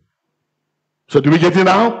holy. So do we get it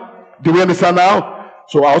now? Do we understand now?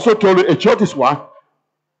 So I also told you a church is what?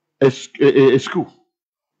 A school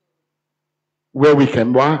where we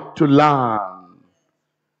can to learn,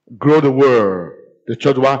 grow the word. The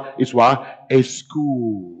church is what? A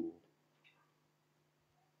school.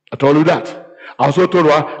 I told you that. I also told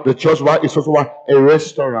you the church is also a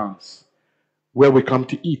restaurant where we come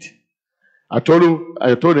to eat. I told you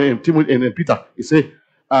in Timothy and in Peter, he said,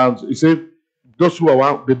 those who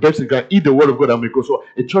are the best can eat the word of God and make go. So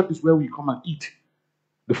a church is where we come and eat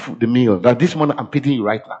the food, the meal. That this morning I'm feeding you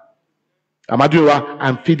right now. Am I doing what?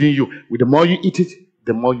 I'm feeding you. With the more you eat it,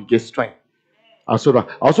 the more you get strength. I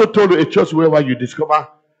also told you a church where you discover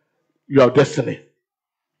your destiny,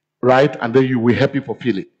 right? And then you will help you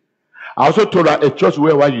fulfill it. I also told you a church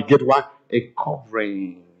where you get what? A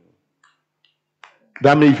covering.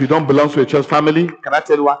 That means if you don't belong to a church family, can I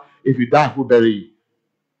tell you what? If you die, who bury you?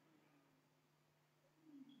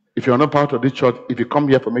 If you're not part of this church, if you come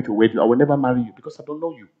here for me to wait, I will never marry you because I don't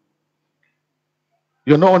know you.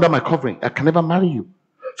 You're not under my covering. I can never marry you.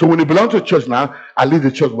 So when you belong to a church now, I leave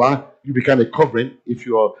the church you become a covering. If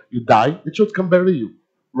you die, the church can bury you,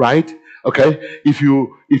 right? Okay. If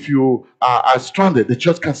you are stranded, the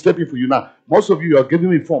church can step in for you now. Most of you are giving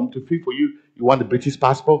me form to fill for you. You want the British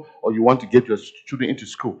passport or you want to get your children into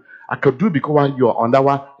school. I could do it because you are under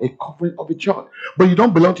a covering of a church. But you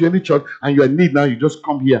don't belong to any church and you're in need now. You just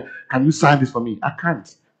come here. Can you sign this for me? I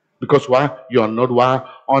can't. Because why? You are not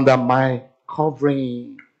under my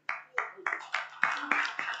covering.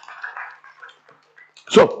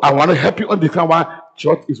 So I want to help you understand why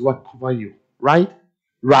church is what cover you. Right?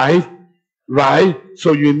 Right? Right?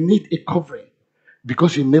 So you need a covering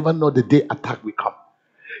because you never know the day attack will come.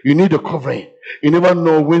 You need a covering. You never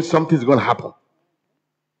know when something is going to happen.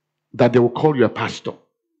 That they will call you a pastor.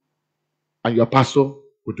 And your pastor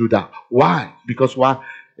will do that. Why? Because why?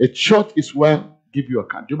 A church is where give you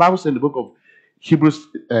account. The Bible says in the book of Hebrews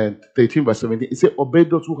 13 verse 17, it says, obey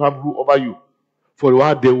those who have rule over you. For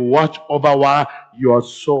what they watch over your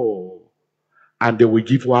soul. And they will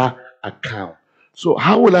give account. So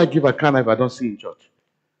how will I give account if I don't see in church?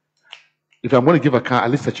 If I'm going to give account,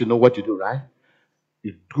 at least that you know what you do, right?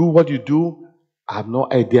 You do what you do. I have no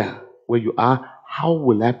idea where you are. How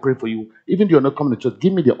will I pray for you? Even though you're not coming to church,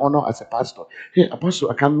 give me the honor as a pastor. Hey,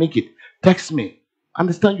 apostle, I can't make it. Text me.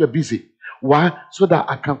 Understand you're busy. Why? So that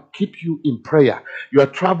I can keep you in prayer. You are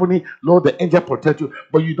traveling, Lord, the angel protect you,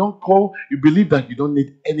 but you don't call, you believe that you don't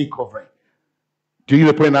need any covering. Do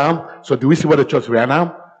you pray now? So do we see what the church we are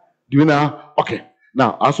now? Do you now? Okay.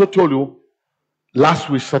 Now, I also told you last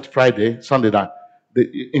week, Sunday, that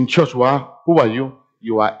in church, who are you?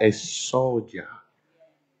 You are a soldier.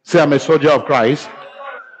 Say, I'm a soldier of Christ.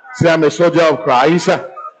 Say, I'm a soldier of Christ.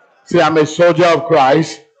 Say, I'm a soldier of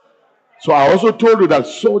Christ. So I also told you that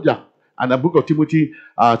soldier, and the book of Timothy,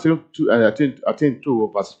 I think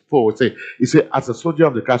 2 verse 4 would say, it says, as a soldier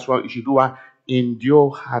of the Christ, you should do endure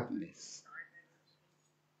hardness.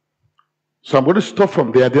 So I'm going to stop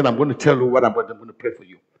from there, then I'm going to tell you what I'm going to pray for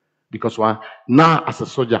you. Because now as a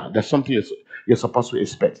soldier, there's something you're supposed to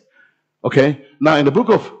expect. Okay? Now in the book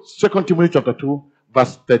of 2 Timothy chapter 2,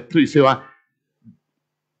 verse 33, say what?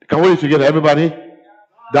 Can we read together, everybody?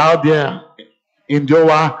 Thou there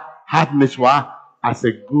endure hardness as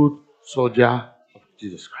a good soldier of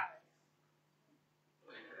Jesus Christ.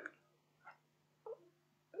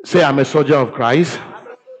 Say, I'm a soldier of Christ.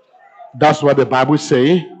 That's what the Bible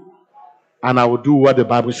say, and I will do what the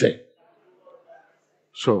Bible say.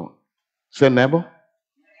 So, say neighbor.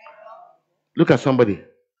 Look at somebody.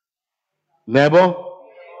 Neighbor,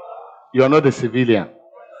 you are not a civilian.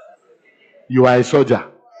 You are a soldier.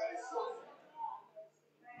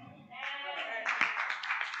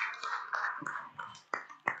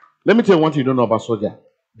 Let me tell you one thing you don't know about soldier.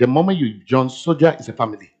 The moment you join, soldier is a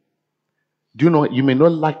family. Do you know you may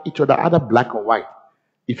not like each other, either black or white.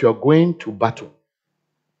 If you're going to battle,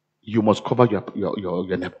 you must cover your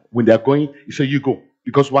neighbor. When they're going, you say you go.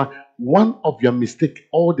 Because one of your mistake,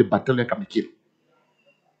 all the battalion can be killed.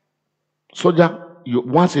 Soldier,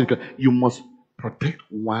 you must protect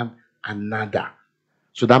one another.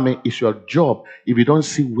 So that means it's your job. If you don't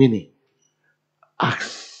see winning,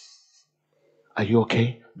 ask, are you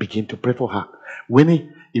okay? Begin to pray for her. Winnie,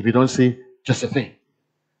 if you don't see Josephine,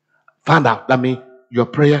 find out. That means your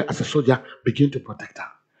prayer as a soldier, begin to protect her.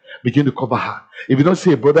 Begin to cover her. If you don't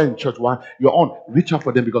see a brother in church, your own, reach out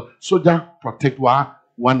for them, because soldier protect one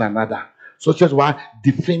another. Soldiers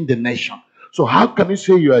defend the nation. So how can you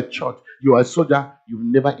say you are a church, you are a soldier, you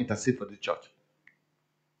never intercede for the church?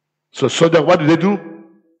 So soldier, what do?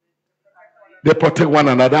 They protect one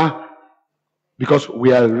another, because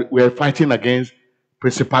we are fighting against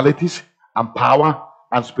principalities and power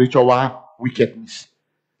and spiritual wickedness.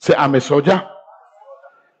 Say, I'm a soldier.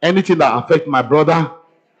 Anything that affects my brother,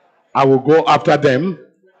 I will go after them.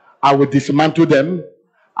 I will dismantle them.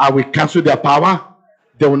 I will cancel their power.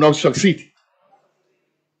 They will not succeed.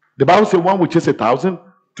 The Bible says one will chase 1,000,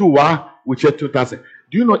 two will chase 2,000.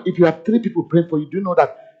 Do you know if you have 3 people praying for you, do you know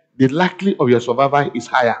that the likelihood of your survival is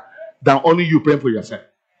higher than only you praying for yourself?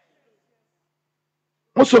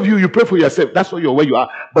 Most of you pray for yourself. That's where you are.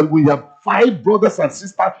 But we have 5 brothers and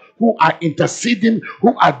sisters who are interceding,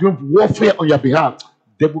 who are doing warfare on your behalf.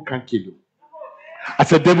 Devil can kill you. I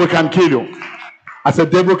said, devil can kill you. I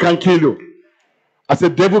said, devil can kill you. I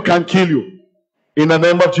said, devil can kill you. In the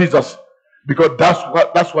name of Jesus. Because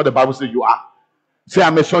that's what the Bible says you are. Say,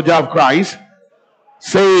 I'm a soldier of Christ.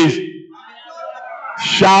 Say it.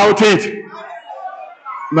 Shout it.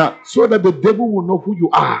 Now, so that the devil will know who you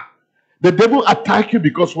are. The devil attack you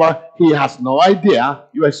because he has no idea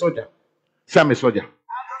you are a soldier. Say, I'm a soldier.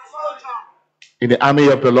 In the army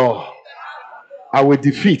of the Lord. I will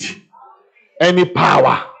defeat any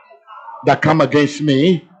power that come against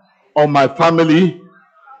me or my family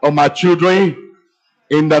or my children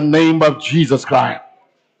in the name of Jesus Christ.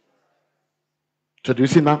 So do you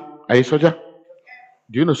see now? Are you a soldier?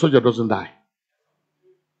 Do you know soldier doesn't die?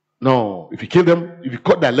 No. If you kill them, if you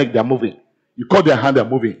cut their leg, they're moving. You cut their hand, they're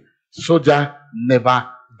moving. Soldier never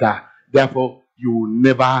die. Therefore, you will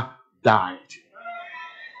never die.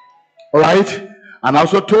 Alright? And I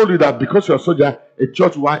also told you that because you're a soldier, a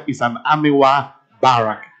church is an army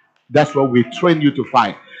barrack. That's what we train you to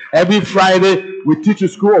fight. Every Friday, we teach you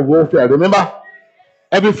school of warfare. Remember?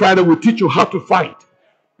 Every Friday, we teach you how to fight.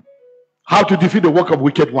 How to defeat the work of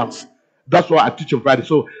wicked ones. That's what I teach on Friday.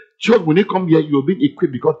 So, church, when you come here, you'll be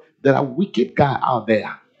equipped, because there are wicked guys out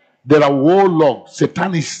there. There are warlocks,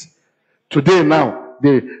 satanists. Today now,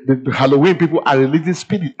 the Halloween people are releasing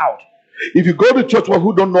spirit out. If you go to church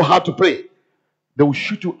who don't know how to pray, they will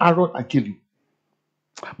shoot you arrow and kill you.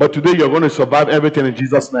 But today you're going to survive everything in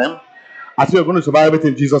Jesus' name. I say you're going to survive everything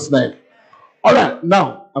in Jesus' name. All right,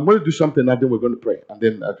 now I'm going to do something, and then we're going to pray, and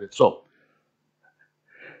then so.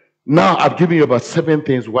 Now I've given you about 7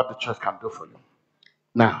 things what the church can do for you.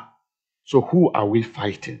 Now, so who are we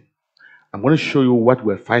fighting? I'm going to show you what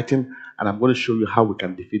we're fighting, and I'm going to show you how we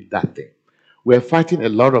can defeat that thing. We're fighting a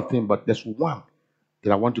lot of things, but there's one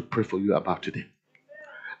that I want to pray for you about today.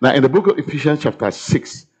 Now, in the book of Ephesians chapter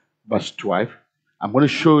 6, verse 12, I'm going to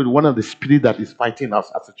show you one of the spirits that is fighting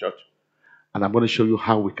us as a church. And I'm going to show you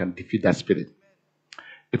how we can defeat that spirit.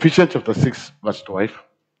 Ephesians chapter 6, verse 12.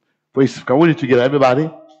 Please, can we read together,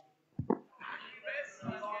 everybody?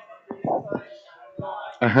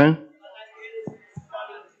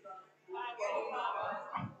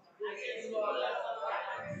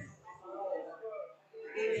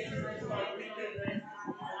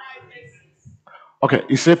 Okay,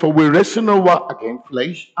 he said, for we wrestle no war against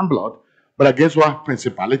flesh and blood, but against what?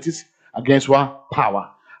 Principalities, against what?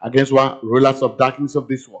 Power, against what? Rulers of darkness of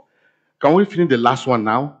this world. Can we finish the last one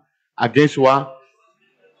now? Against what?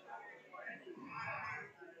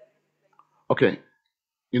 Okay.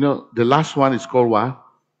 You know, the last one is called what?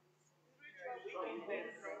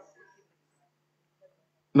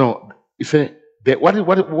 No, you say what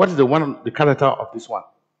is the one the character of this one?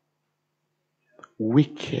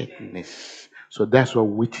 Wickedness. So that's where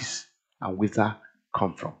witches and wizard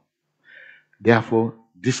come from. Therefore,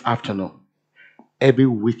 this afternoon, every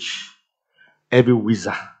witch, every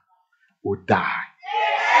wizard will die.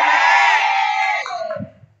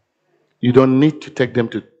 You don't need to take them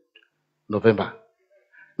to November.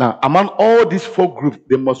 Now, among all these four groups,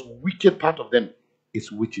 the most wicked part of them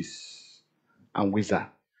is witches and wizard.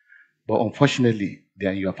 But unfortunately, they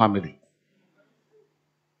are in your family.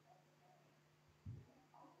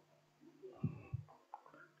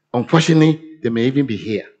 Unfortunately, they may even be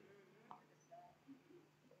here.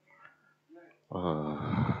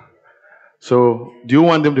 So, do you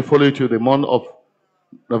want them to follow you to the month of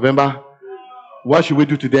November? What should we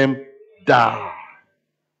do to them? Die.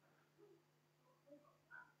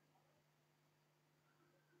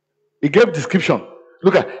 He gave description.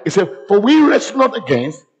 Look at it. He said, "For we wrestle not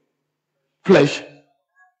against flesh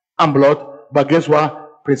and blood, but against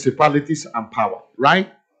what? Principalities and power."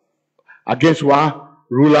 Right? Against what?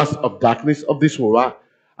 Rulers of darkness of this world. Right?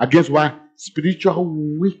 Against what? Spiritual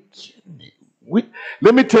wickedness.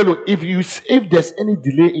 Let me tell you, if there's any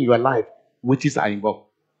delay in your life, witches are involved.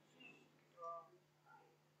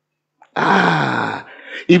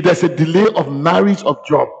 If there's a delay of marriage, of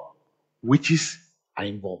job, witches are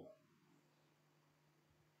involved.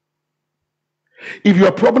 If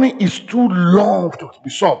your problem is too long to be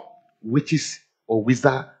solved, witches or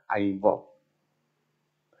wizards are involved.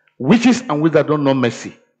 Witches and wizards don't know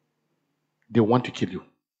mercy. They want to kill you.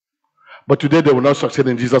 But today they will not succeed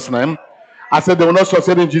in Jesus' name. I said they will not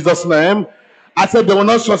succeed in Jesus' name. I said they will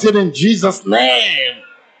not succeed in Jesus' name.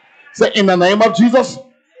 Say, in the name of Jesus,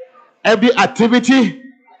 every activity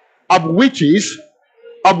of witches,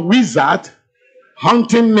 of wizard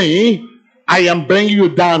hunting me, I am bringing you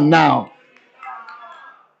down now.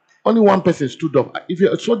 Only one person stood up. If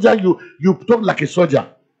you're a soldier, you talk like a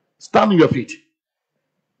soldier. Stand on your feet.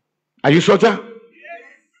 Are you a soldier?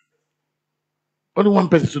 Only one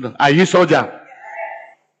person stood up. Are you a soldier?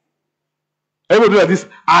 Everybody do like this.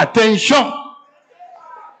 Attention.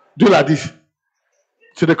 Do like this.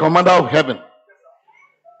 To the commander of heaven.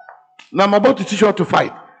 Now I'm about to teach you how to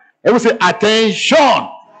fight. Everybody say, attention.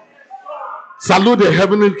 Salute the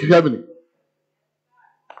heavenly.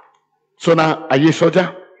 So now, are you a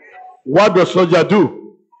soldier? What does soldier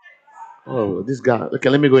do? Oh, this guy. Okay,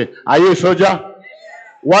 let me go in. Are you a soldier?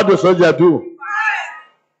 What does soldier do?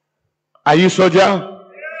 Are you a soldier?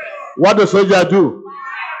 What does soldier do?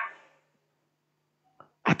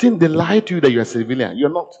 I think they lie to you that you're a civilian. You're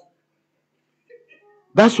not.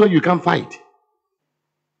 That's why you can't fight.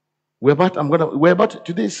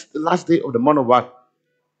 Today's the last day of the month of what?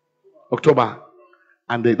 October.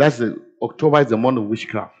 And October is the month of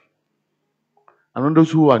witchcraft. And on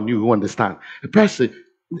those who are new, who understand. The person,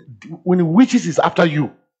 when witches is after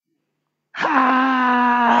you,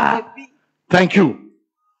 thank you.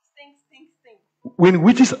 When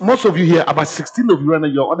witches, most of you here, about 16 of you,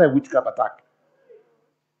 and you're under a witchcraft attack.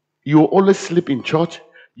 You will always sleep in church.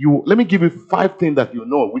 Let me give you 5 things that you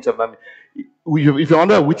know which of them. If you're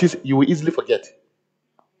under witches, you will easily forget.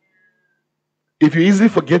 If you easily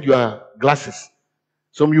forget your glasses,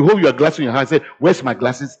 some you hold your glasses in your hand and say, "Where's my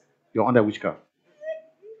glasses?" You're under witchcraft.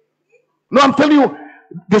 No, I'm telling you,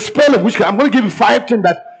 the spell of witchcraft. I'm going to give you 5 things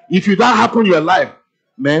that if you that happen in your life,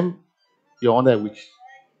 man, you're under a witch.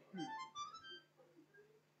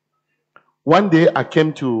 One day I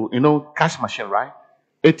came to, cash machine, right?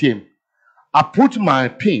 ATM. I put my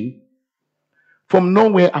PIN. From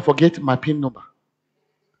nowhere, I forget my PIN number.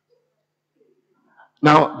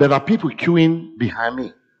 Now, there are people queuing behind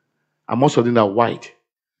me. And most of them are white.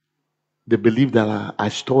 They believe that I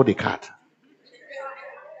stole the card.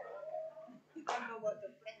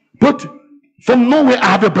 But from nowhere, I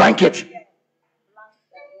have a blanket.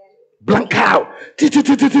 Blank out. He said,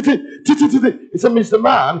 "Mr.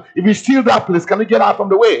 Man, if you steal that place, can you get out from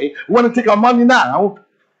the way? We want to take our money now."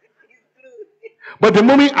 But the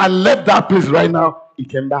moment I left that place right now, it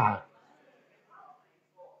came back.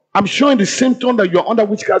 I'm showing the symptom that you're under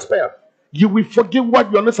witchcraft spell. You will forget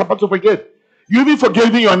what you're not supposed to forget. You even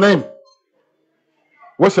forget your name.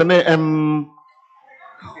 What's your name?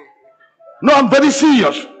 No, I'm very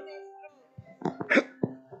serious.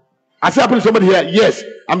 I said, I put somebody here. Yes,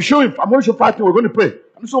 I'm going to show 5 things. We're going to pray.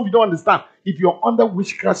 I'm some of you don't understand. If you're under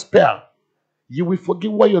witchcraft spell, you will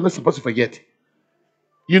forget what you're not supposed to forget.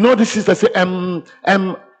 You know this sister say,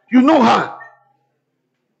 you know her.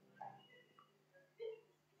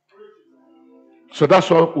 So that's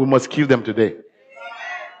why we must kill them today.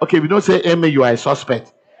 Okay, we don't say amen, you are a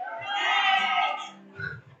suspect.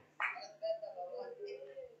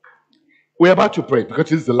 We're about to pray because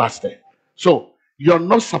this is the last day. So you're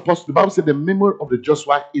not supposed to. The Bible said the memory of the just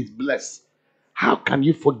one is blessed. How can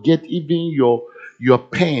you forget even your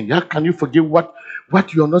pain? How can you forget what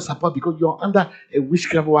you're not supposed, because you're under a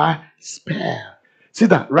witchcraft spell? See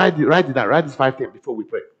that? Write it down. Write this 5 things before we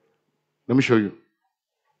pray. Let me show you.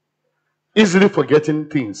 Easily forgetting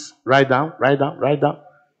things. Write down.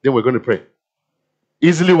 Then we're going to pray.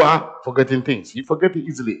 Easily what? Forgetting things. You forget it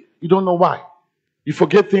easily. You don't know why. You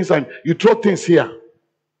forget things and you throw things here.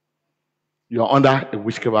 You're under a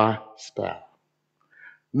witchcraft spell.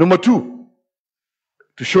 Number 2,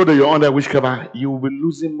 to show that you're under a witchcraft, you will be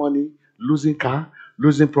losing money, losing car,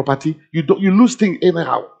 losing property. You lose things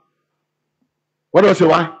anyhow. What do I say?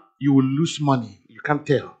 Why? You will lose money. You can't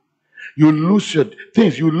tell. You lose your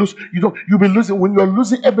things. You'll be losing. When you're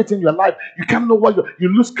losing everything in your life, you can't know what you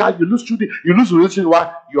lose car, you lose children, you lose relationship.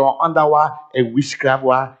 Why? You're under what? A witchcraft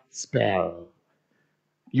spell.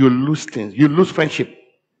 You lose things. You lose friendship.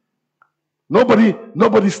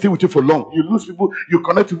 Nobody stay with you for long. You lose people. You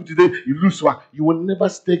connect with people today. You lose one. You will never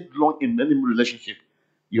stay long in any relationship.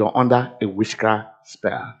 You're under a witchcraft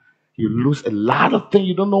spell. You lose a lot of things.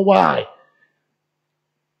 You don't know why.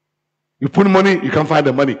 You put money, you can't find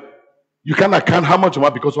the money. You can't account how much you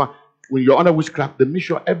want, because when you're under witchcraft, they make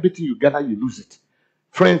sure everything you gather, you lose it.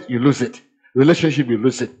 Friends, you lose it. Relationship, you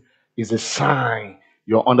lose it. It's a sign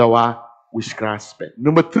you're under witchcraft spell.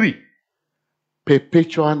 Number 3,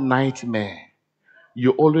 perpetual nightmare.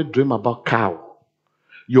 You always dream about cow.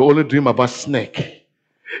 You always dream about snake.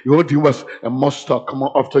 You always dream about a monster coming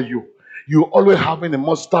after you. You always having a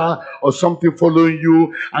monster or something following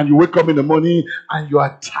you, and you wake up in the morning and you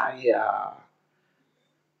are tired.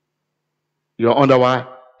 You're under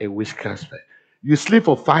a witchcraft spell. You sleep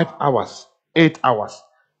for 5 hours, 8 hours.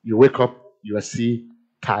 You wake up, you are still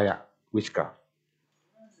tired. Witchcraft.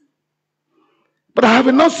 But I have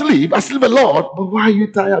enough sleep. I sleep a lot. But why are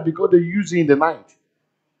you tired? Because they use it in the night.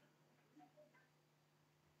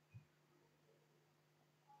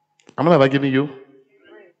 How many have I given you?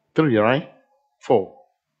 3, right? 4.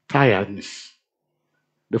 Tiredness.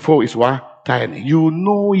 The 4 is what? Tiredness. You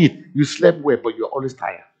know it. You slept well, but you're always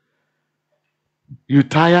tired. You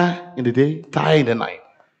tired in the day, tired in the night.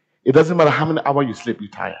 It doesn't matter how many hours you sleep, you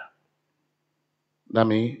tired. That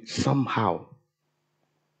means somehow.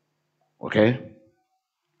 Okay?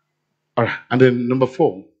 All right. And then number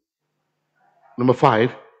 5,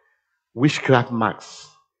 witchcraft marks.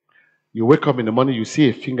 You wake up in the morning, you see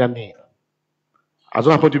a fingernail. As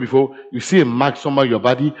I told you before, you see a mark somewhere in your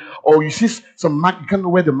body, or you see some mark, you can't know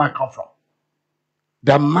where the mark comes from.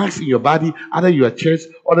 There are marks in your body, either your chest,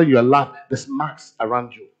 or your lap. There's marks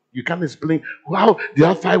around you. You can't explain how they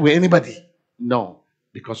have fight with anybody. No,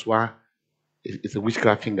 because why? It's a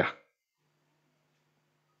witchcraft finger.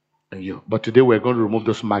 And you. But today we're going to remove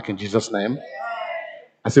those marks in Jesus' name.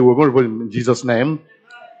 I say we're going to remove them in Jesus' name.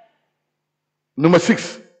 Number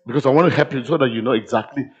 6, because I want to help you so that you know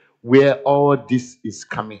exactly where all this is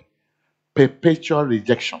coming. Perpetual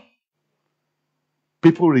rejection.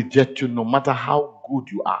 People reject you no matter how good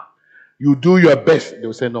you are. You do your best, they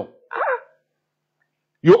will say no.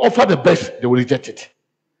 You offer the best, they will reject it.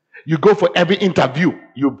 You go for every interview,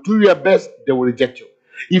 you do your best, they will reject you.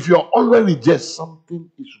 If you're always rejected, something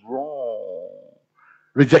is wrong.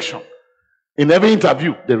 Rejection. In every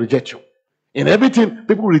interview, they reject you. In everything,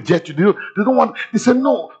 people reject you. They don't want, they say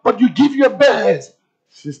no, but you give your best.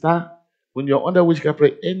 Sister, when you're under witchcraft,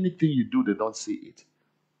 anything you do, they don't see it.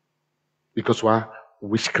 Because why?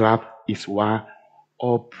 Witchcraft is why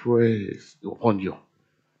all praise upon you.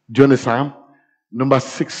 Do you understand? Number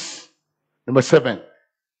 7,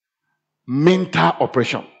 mental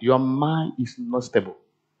oppression. Your mind is not stable.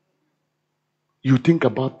 You think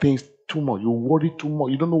about things too much. You worry too much.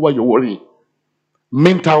 You don't know why you're worrying.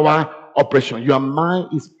 Mental oppression. Your mind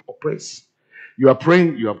is oppressed. You are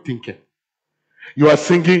praying, you are thinking. You are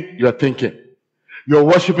singing, you are thinking. You are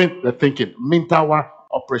worshiping, you are thinking. Mental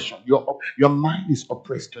oppression. Your mind is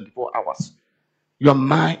oppressed 24 hours. Your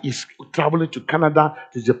mind is traveling to Canada,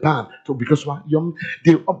 to Japan, because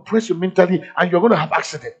they oppress you mentally, and you're going to have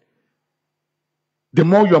accident. The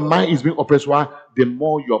more your mind is being oppressed, the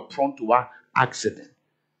more you're prone to accident.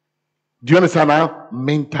 Do you understand now?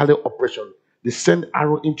 Mentally oppression. They send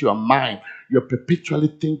arrow into your mind. You're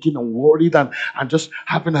perpetually thinking and worried and just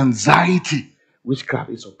having anxiety.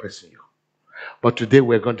 Witchcraft is oppressing you. But today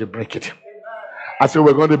we're going to break it. I said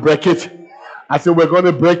we're going to break it. I said we're going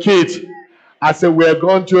to break it. I said we're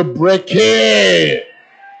going to break it.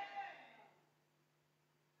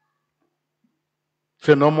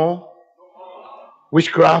 Say no more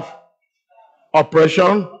witchcraft,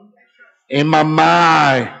 oppression in my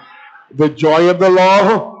mind. The joy of the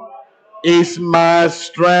Lord is my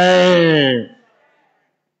strength.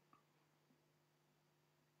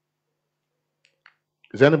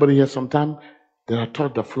 Is anybody here? Sometimes there are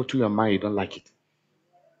thoughts that flow through your mind, you don't like it.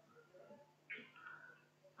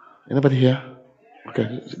 Anybody here?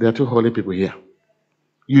 Okay, there are two holy people here.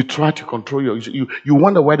 You try to control you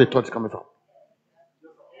wonder where the thought is coming from.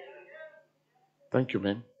 Thank you,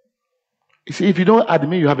 man. You see, if you don't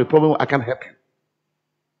admit you have a problem, I can't help you.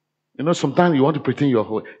 You know, sometimes you want to pretend you're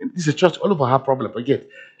holy. This is a church, all of us have problems. Forget.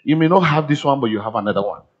 You may not have this one, but you have another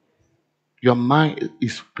one. Your mind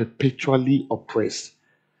is perpetually oppressed.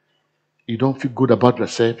 You don't feel good about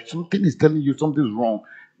yourself. Something is telling you something is wrong.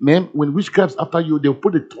 Man, when witchcraft's after you, they'll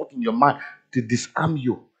put a thought in your mind to disarm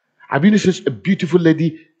you. Have you noticed a beautiful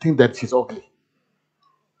lady think that she's ugly?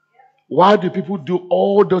 Why do people do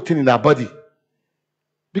all those things in their body?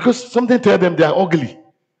 Because something tells them they are ugly.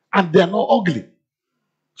 And they are not ugly.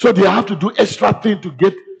 So they have to do extra thing to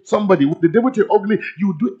get somebody. When the devil tell you ugly,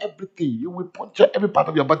 you do everything. You will puncture every part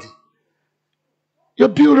of your body. You're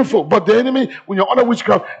beautiful. But the enemy, when you're under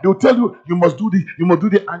witchcraft, they'll tell you, you must do this, you must do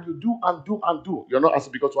that, and you do and do and do. You're not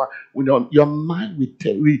asking because why? When your mind will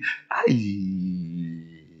tell you,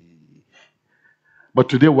 but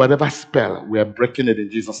today, whatever spell, we are breaking it in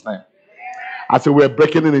Jesus' name. I say we're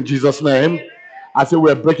breaking it in Jesus' name. I say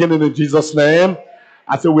we're breaking it in Jesus' name.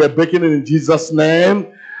 I say we're breaking it in Jesus' name.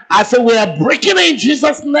 I say we are breaking it in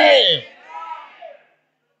Jesus' name.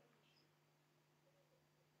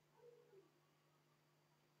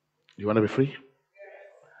 You want to be free?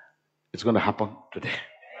 It's going to happen today.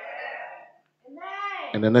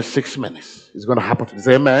 In the next 6 minutes, it's going to happen today.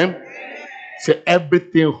 Say amen. Say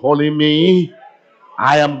everything holding me,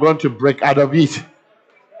 I am going to break out of it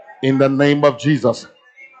in the name of Jesus.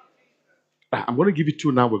 I'm going to give you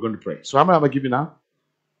 2 now. We're going to pray. So how many am I giving now?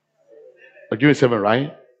 I'll give you 7,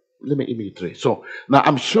 right? Let me give you 3. So now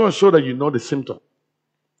I'm sure so that you know the symptom.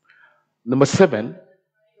 Number 7.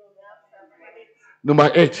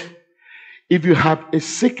 Number 8. If you have a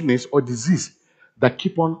sickness or disease that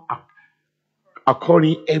keep on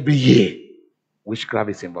occurring every year, witchcraft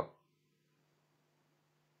is involved.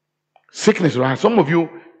 Sickness, right? Some of you,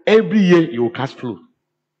 every year you will catch flu.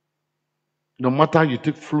 No matter you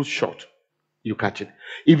take flu shot, you catch it.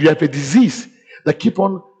 If you have a disease that keep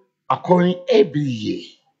on occurring every year,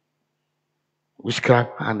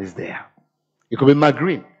 witchcraft hand is there. It could be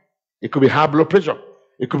migraine. It could be high blood pressure.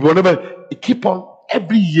 It could be whatever. It keep on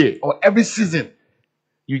every year or every season.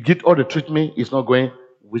 You get all the treatment, it's not going.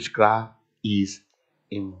 Witchcraft is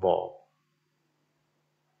involved.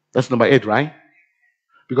 That's number 8, right?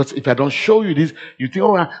 Because if I don't show you this, you think,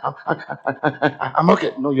 oh, I'm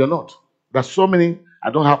okay. No, you're not. There's so many. I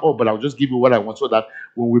don't have all, but I'll just give you what I want so that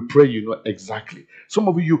when we pray, you know exactly. Some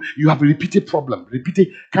of you have a repeated problem.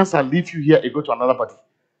 Repeated cancer leave you here and go to another body.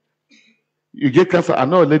 You get cancer. I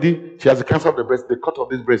know a lady, she has a cancer of the breast. They cut off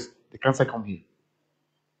this breast. The cancer come here.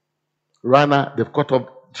 Right now, they've cut off.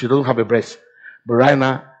 She doesn't have a breast. But right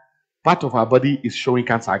now, part of her body is showing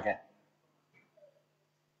cancer again.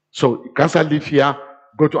 So cancer leave here,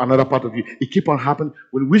 go to another part of you. It keep on happening.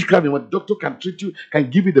 When witchcraft, when doctor can treat you,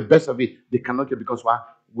 can give you the best of it, they cannot get because why?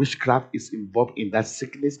 Witchcraft is involved in that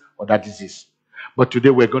sickness or that disease. But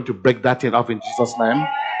today we're going to break that thing off in Jesus' name.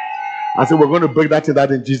 I said we're going to break that thing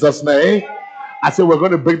out in Jesus' name. I said we're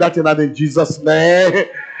going to break that thing out in Jesus' name.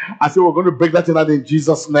 I said we're going to break that thing out in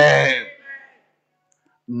Jesus' name.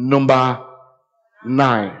 Number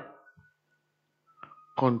 9.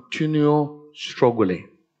 Continue struggling.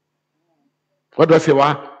 What do I say?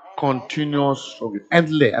 What? Continuous struggle.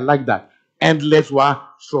 Endless. I like that. Endless what?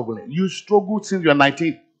 Struggling. You struggled since you are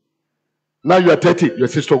 19. Now you are 30. You're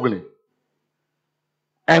still struggling.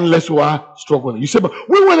 Endless what? Struggling. You say, but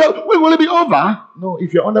when will it be over? No,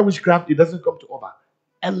 if you're under witchcraft, it doesn't come to over.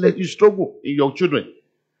 Endless. You struggle in your children.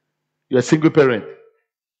 You're a single parent.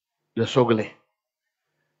 You're struggling.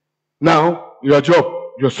 Now, your job,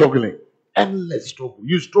 you're struggling. Endless struggle.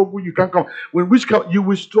 You struggle, you can't come. When witchcraft, you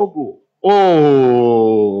will struggle.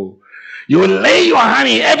 Oh, you will lay your hand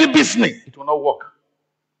in every business. It will not work.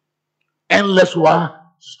 Endless what?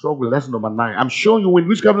 Struggle. That's number 9. I'm showing you when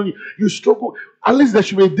witchcraft, you struggle. At least there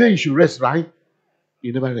should be a day you should rest, right?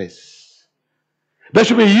 You never rest. There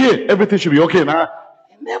should be a year. Everything should be okay now.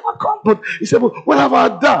 It never comes. But he said, well, what have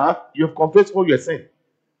I done? You have confessed all your sin.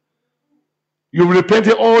 You've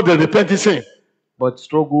repented all the repenting sin. But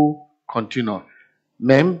struggle continue.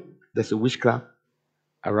 Men, there's a witchcraft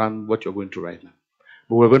around what you're going through right now.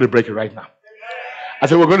 But we're going to break it right now. I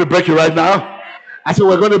said, we're going to break it right now. I said,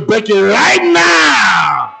 we're going to break it right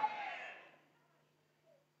now.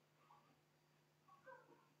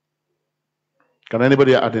 Can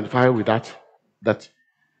anybody identify with that? That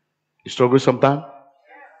you struggle sometime?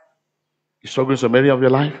 You struggle in some area of your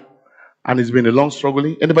life? And it's been a long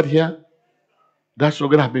struggling. Anybody here? That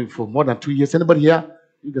struggle has been for more than 2 years. Anybody here?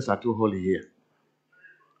 You guys are too holy here.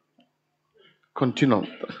 Continue.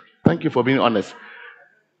 Thank you for being honest.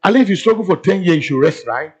 And if you struggle for 10 years, you should rest,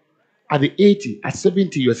 right? At the 80, at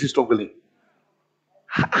 70, you're still struggling.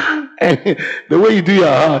 The way you do your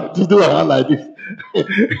hand, just do your hand like this.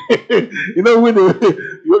 You know, when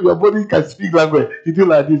your body can speak language, you do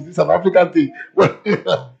like this. It's an African thing.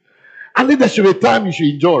 At least there should be a time you should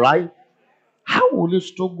enjoy, right? How will you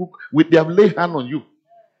struggle with they have laid hand on you?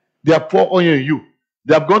 They have poured oil on you.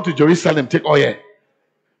 They have gone to Jerusalem, take oil.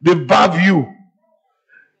 They bathe you.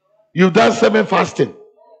 You've done 7 fasting.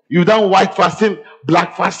 You've done white fasting,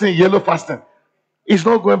 black fasting, yellow fasting. It's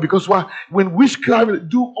not going because why? When witchcraft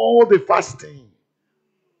do all the fasting.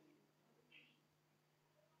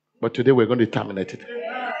 But today we're going to terminate it.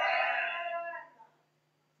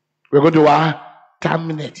 We're going to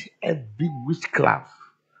terminate every witchcraft.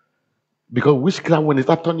 Because witchcraft, when it's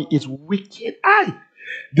not turning, is wicked.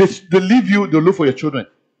 They leave you, they look for your children.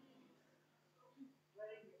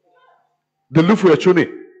 They look for your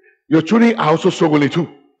children. Your children are also struggling too.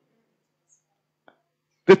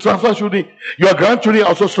 They transfer children. Your grandchildren are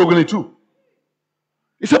also struggling too.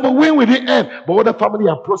 He said, but when will they end? But other family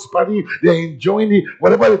are prospering, they're enjoying it,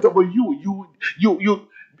 whatever they talk about you,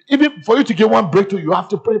 even for you to get one breakthrough, you have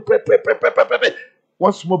to pray.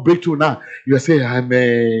 One small breakthrough now, you say, I'm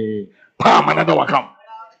a palm, another one come.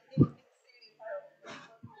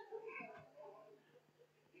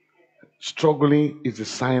 Struggling is a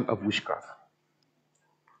sign of witchcraft.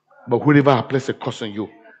 But whoever has placed a curse on you,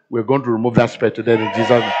 we're going to remove that spirit today in Jesus'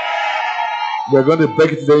 name. We're going to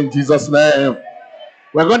break it today in Jesus' name.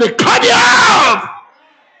 We're going to cut you off.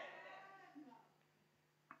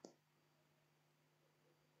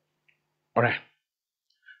 All right.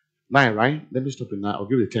 9, right? Let me stop it now. I'll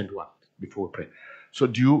give you the 10th one before we pray. So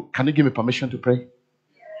can you give me permission to pray?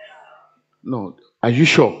 No. Are you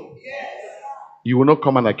sure? Yes. You will not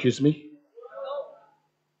come and accuse me?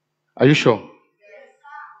 Are you sure? Yes.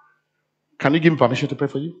 Can you give me permission to pray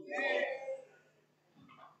for you? Yes.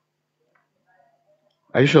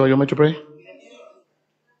 Are you sure you're meant to pray? Yes.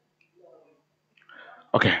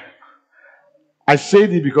 Okay. I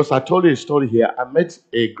said it because I told you a story here. I met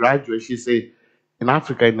a graduate. She's in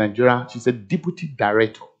Africa, in Nigeria. She's a deputy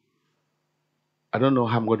director. I don't know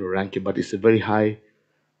how I'm going to rank it, but it's a very high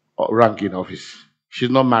ranking office. She's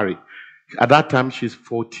not married. At that time, she's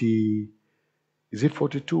 40. Is it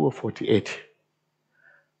 42 or 48?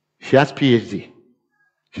 She has PhD.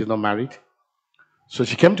 She's not married. So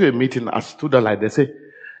she came to a meeting. I stood there like they say,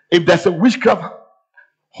 if there's a witchcraft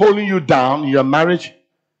holding you down in your marriage,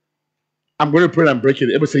 I'm going to pray and break it.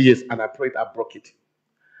 Everybody say yes. And I prayed, I broke it.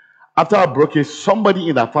 After I broke it, somebody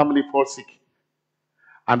in that family fell sick.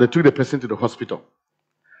 And they took the person to the hospital.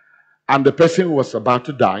 And the person was about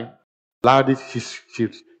to die. Allowed it.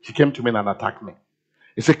 She came to me and attacked me.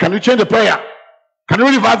 He said, can you change the prayer? Can you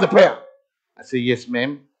revise the prayer? I said, yes,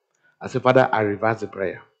 ma'am. I said, Father, I revised the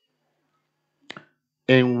prayer.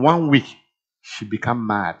 In 1 week, she became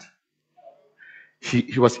mad.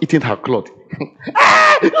 She was eating her cloth.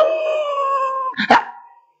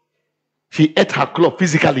 She ate her cloth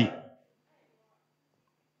physically.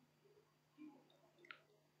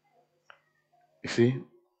 You see?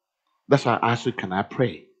 That's why I asked you, can I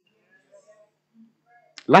pray?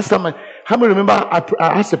 Last time, how many remember I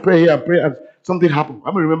asked a prayer here and pray and something happened?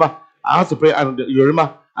 How many remember I asked a prayer and you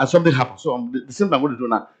remember and something happened? So the same thing I'm going to do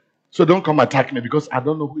now. So don't come attack me because I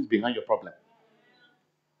don't know who is behind your problem.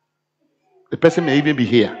 The person may even be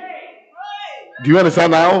here. Do you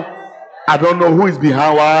understand now? I don't know who is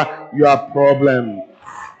behind your problem.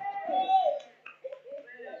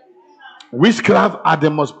 Witchcraft are the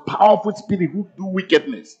most powerful spirit who do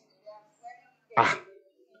wickedness.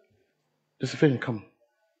 Josephine, come.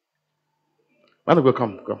 Man of God,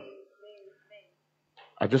 come.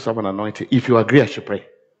 I just have an anointing. If you agree, I should pray.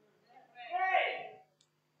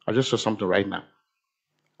 I just saw something right now.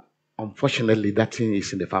 Unfortunately, that thing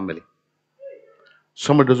is in the family.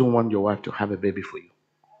 Somebody doesn't want your wife to have a baby for you.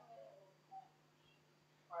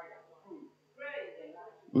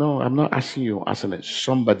 No, I'm not asking you. Asking it.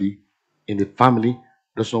 Somebody in the family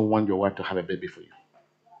doesn't want your wife to have a baby for you.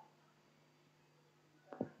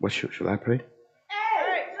 What should I pray?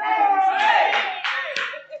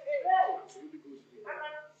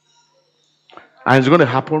 And it's going to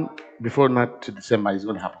happen before not to December. It's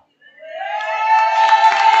going to happen.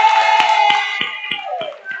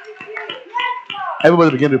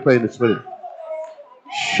 Everybody begin to pray in the spirit.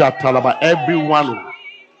 Shatalaba. Everyone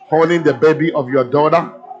holding the baby of your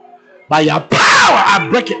daughter, by your power, I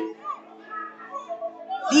break it.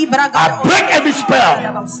 I break every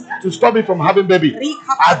spell to stop me from having baby.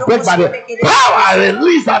 I break by the power. I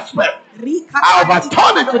release that spell. I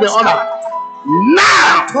overturn it to the honor.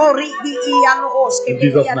 Now, in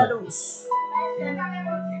Jesus'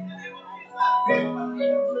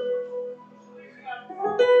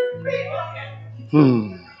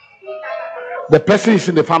 name. The person is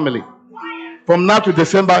in the family. From now to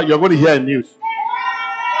December, you're going to hear news.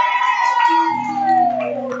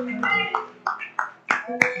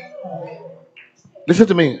 Listen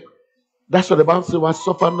to me. That's what the Bible says. Was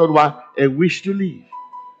suffer not while a wish to live.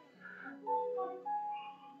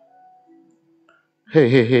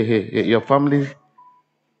 Hey. Your family.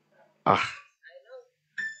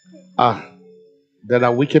 There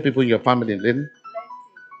are wicked people in your family, then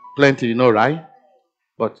plenty, you know, right?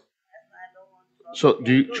 But so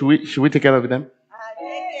should we take care of them?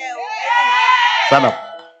 Stand up.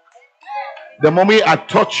 The moment I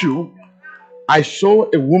touch you, I saw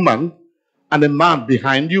a woman and a man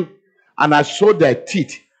behind you, and I saw their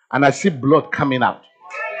teeth, and I see blood coming out.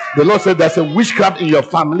 The Lord said there's a witchcraft in your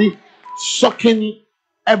family, sucking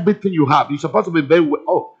everything you have. You're supposed to be very well.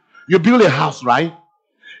 Oh, you build a house, right?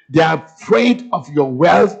 They are afraid of your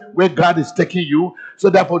wealth where God is taking you, so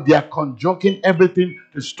therefore they are conjuring everything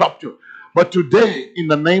to stop you. But today, in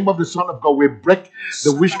the name of the Son of God, we break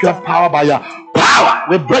the witchcraft power by your power.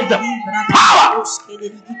 We break them. Power.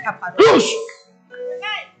 Loose.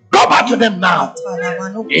 Go back to them now.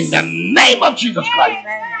 In the name of Jesus Christ.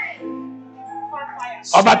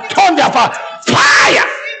 Overturn their fire. Fire.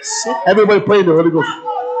 Everybody pray in the Holy Ghost.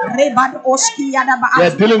 They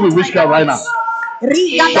are dealing with witchcraft right now.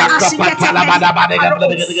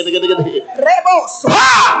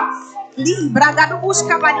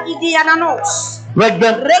 Break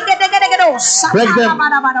them. Break them.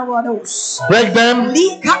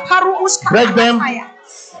 Break them.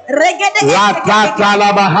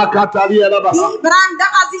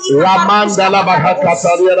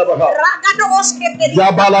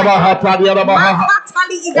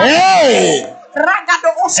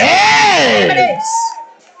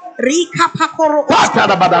 Rika pakoro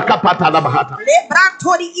patada badaka patada bahata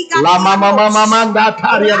lebrantori iga la mama manda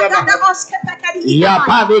taria da ya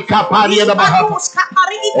pade kaparia da bahata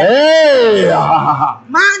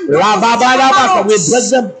la baba la baba we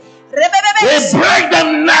break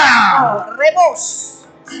them now rebos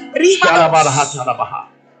riba bahata la baha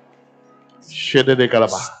shede de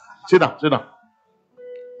kalaba. Sit down.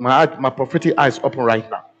 My prophetic eyes open right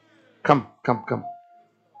now. Come.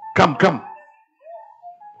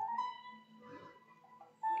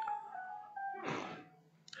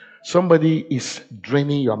 Somebody is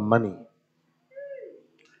draining your money.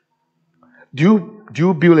 Do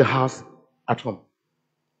you build a house at home?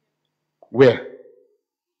 Where?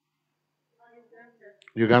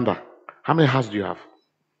 Uganda. How many houses do you have?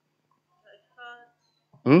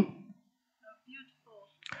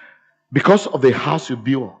 Because of the house you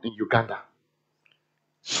build in Uganda,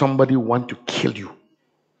 somebody want to kill you.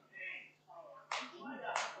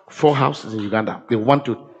 4 houses in Uganda.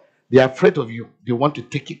 They are afraid of you. They want to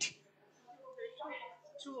take it.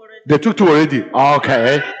 They took 2 already.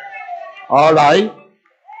 Okay. All right.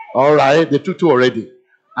 They took 2 already.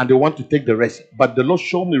 And they want to take the rest. But the Lord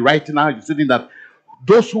showed me right now, you're saying that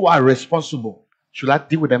those who are responsible, should I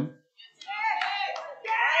deal with them?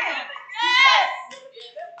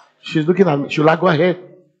 She's looking at me. Should I go ahead?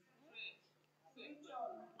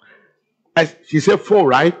 She said 4,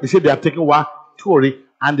 right? They said they are taking 1, 2 already.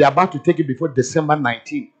 And they're about to take it before December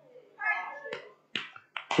 19.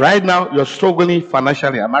 Right now, you're struggling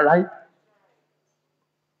financially. Am I right?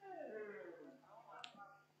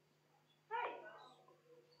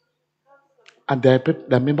 And they're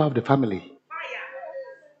a member of the family.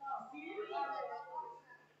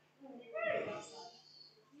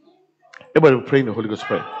 Everybody pray in the Holy Ghost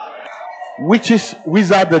prayer. Witches,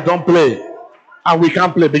 wizards, they don't play. And we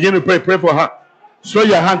can't play. Begin to pray. Pray for her. Show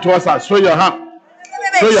your hand towards her. Show your hand.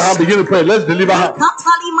 Begin to pray. Let's deliver her.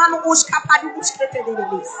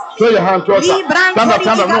 Show your hand towards her. Stand up.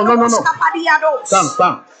 No.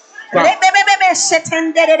 Stand.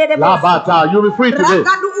 Labata, you'll be free today.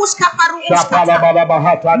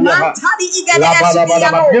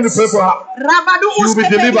 Begin to pray for her. You'll be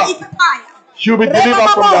delivered. She'll be delivered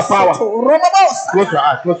from their power. Close your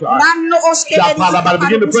eyes.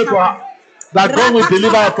 Begin to pray for her. That God will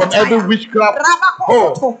deliver her from every witchcraft.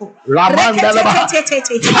 Oh,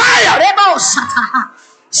 Fire!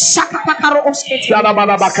 Shakapakaro oskete.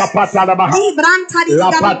 Shadabalabakapatalabaha. Librantari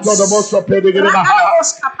Lapatodomoso pedigribaha.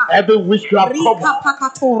 Every witchcraft cover,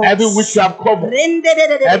 every witchcraft cover,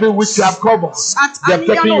 every witchcraft cover, they're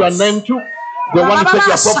taking your name too. They want to take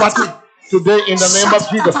your property. Today, in the name of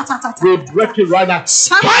Jesus, we break it right now.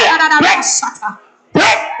 Fire!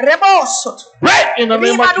 Break in the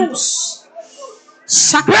name of Jesus.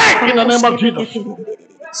 Break in the name of Jesus.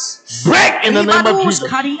 Break in the name of Jesus.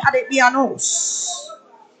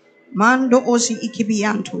 Mando osi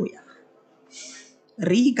ikibiantoya.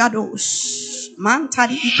 Rigados.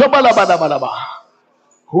 Mantari.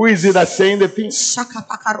 Who is it that's saying the things that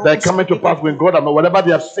are coming to pass when God knows whatever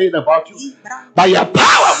they are saying about you? By your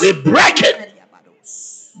power, we break it.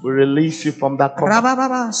 We release you from that cover.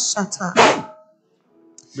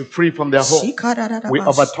 Be free from their hold. We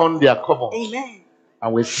overturn their cover. Amen.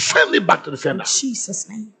 And we send it back to the sender. In Jesus'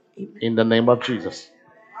 name. Amen. In the name of Jesus.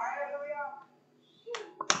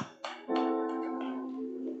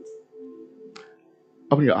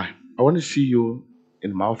 Open your eye. I want to see you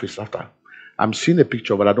in my office after. I'm seeing a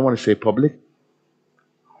picture, but I don't want to say public.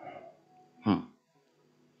 I'll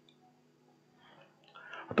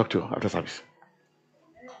talk to you after service.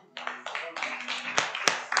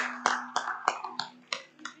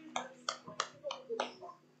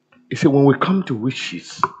 You see, when we come to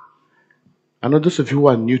witches, I know those of you who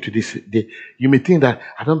are new to this, you may think that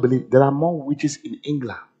I don't believe there are more witches in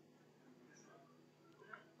England.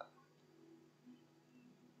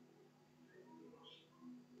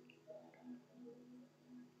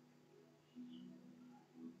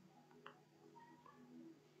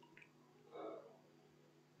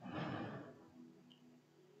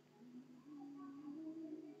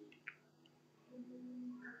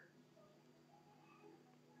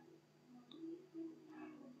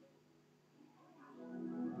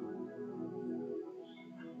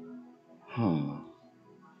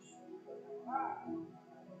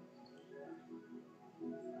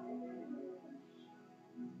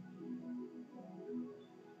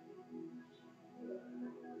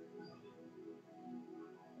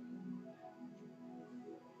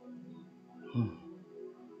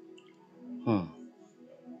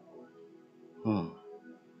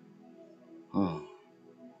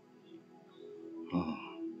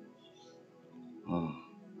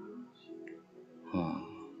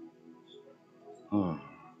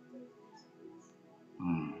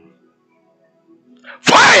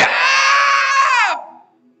 Fire!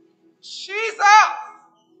 Jesus.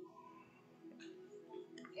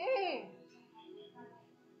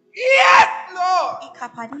 Yes, Lord.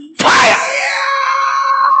 Fire!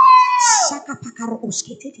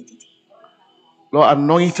 Lord,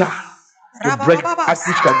 anoint her to break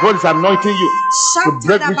witchcraft. God is anointing you to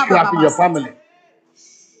break witchcraft in your family.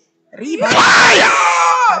 Fire!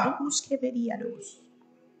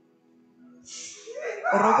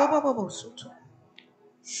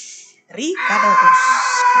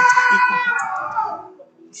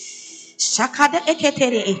 Shakada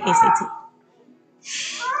eketere ekesete.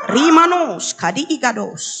 Rimanos kadi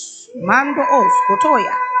igados. Mando os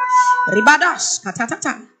kotoya. Ribadas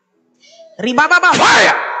katatata. Ribababa.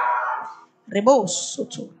 Fire! Rebos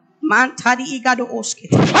soto. Mantadi igado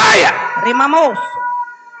oskete. Fire! Remamos.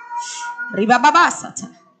 Ribababasata.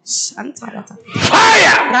 Santarata.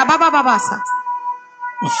 Fire! Rabababasata.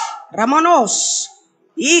 Ramonos.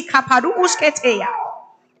 I kapadu usketeya.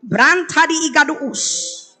 Brantadi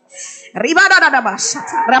igados.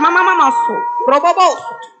 Ribadadabasata. Ramamamaso.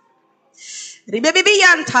 Roboboso.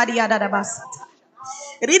 Ribebiyan tadiadabasata.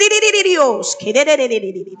 Rididididios.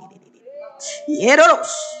 Kedededededededededed.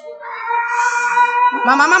 Yeros.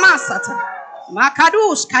 Mamamasata.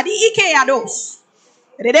 Makadus. Kadi ikeados.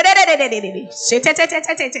 Rededededededed.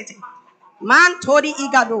 Setetetetetete. Mantori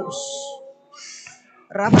igados.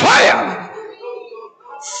 Fire!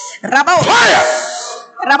 Rabos. Fire!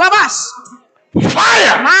 Rababas.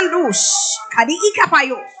 Fire! Mandus. Kadi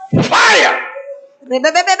ikapayo. Fire!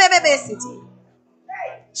 Rebebebebebe city.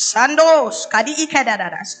 Sandos. Kadi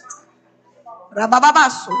ikadadadas.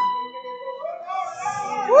 Rabababaso.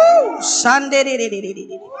 Woo. Sande.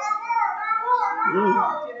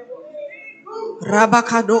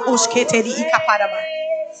 Rabakado oskete di ikapadaba.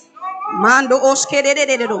 Mando oskede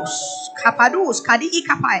de dos. Kapadus kadi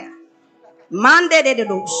ikapaya. Mande de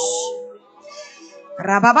dos.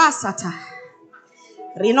 Rababasata.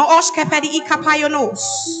 Rino oskepedi ikapayonos.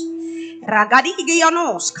 Ragadi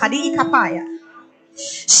igianos kadi ikapaya.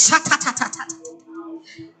 Satatatata.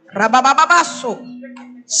 Rabababaso.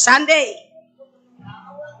 Sunday.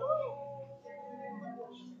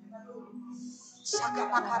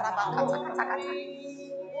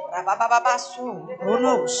 Rabababaso.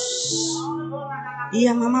 Ronos.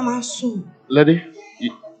 Yeah, Mama Masu. Lady,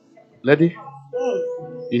 lady,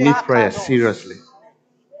 you need prayer Lakados. seriously.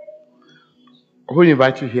 Who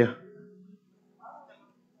invite you here?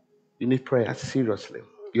 You need prayer seriously.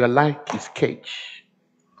 Your life is cage.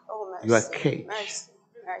 Oh, You are mercy, cage. mercy,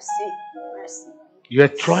 mercy, mercy. You are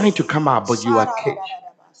trying to come out, but you are cage.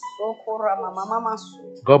 Sokora Mama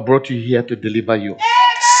Masu. God brought you here to deliver you.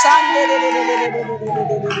 Sande.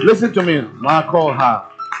 Listen to me. I call her.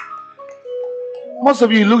 Most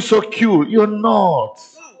of you look so cute. You're not.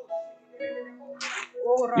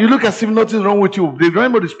 You look as if nothing's wrong with you. The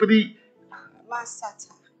realm of the spirit.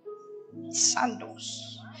 Masata.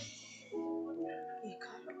 Sandos.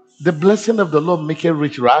 The blessing of the Lord make it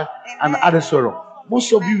rich, right? And add a sorrow.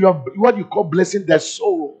 Most of you, you have what you call blessing, there's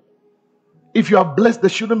sorrow. If you are blessed,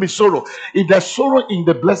 there shouldn't be sorrow. If there's sorrow in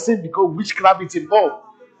the blessing, because witchcraft is involved.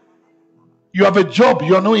 You have a job,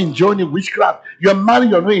 you're not enjoying witchcraft. You're married,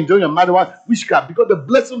 you're not enjoying your married one, witchcraft. Because the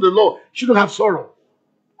blessing of the Lord shouldn't have sorrow.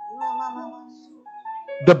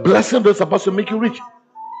 The blessing is supposed to make you rich.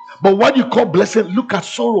 But what you call blessing, look at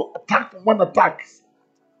sorrow. Attack from one attack.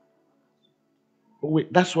 Oh,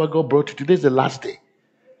 wait, that's why God brought you. Today's the last day.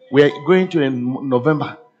 We are going to in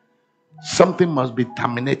November. Something must be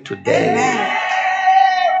terminated today.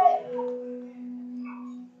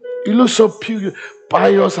 You look so pure,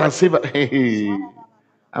 pious, and safe. Hey,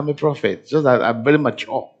 I'm a prophet. Just that I'm very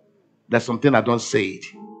mature. There's something I don't say it.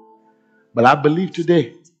 But I believe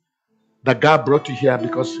today that God brought you here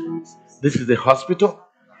because this is the hospital,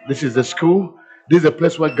 this is the school, this is the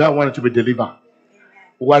place where God wanted to be delivered.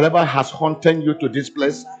 Whatever has haunted you to this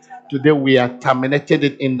place, today we are terminated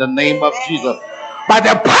it in the name of Jesus. By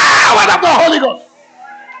the power of the Holy Ghost.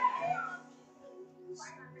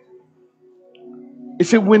 You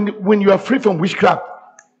see, when you are free from witchcraft,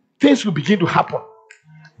 things will begin to happen.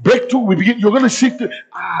 Breakthrough will begin. You're going to seek to.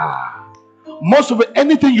 Most of it,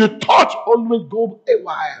 anything you touch always go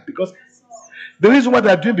haywire. Because the reason why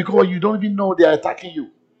they're doing, because you don't even know they are attacking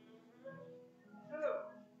you.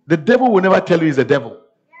 The devil will never tell you he's the devil.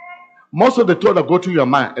 Most of the thought that go through your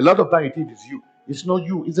mind, a lot of time you think it's you. It's not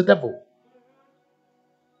you, it's the devil.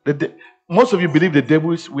 Most of you believe the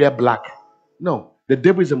devil is wear black. No, the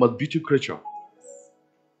devil is the most beautiful creature.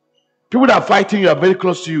 People that are fighting you are very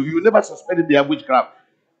close to you. You never suspected they have witchcraft.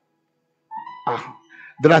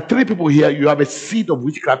 There are 3 people here. You have a seed of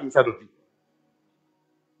witchcraft inside of you.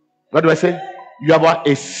 What do I say? You have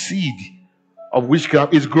a seed of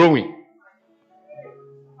witchcraft. It's growing.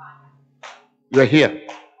 You are here.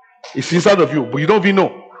 It's inside of you, but you don't even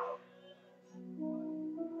know.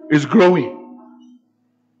 It's growing.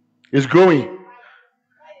 It's growing.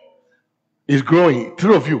 It's growing.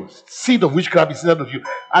 3 of you. Seed of witchcraft is inside of you.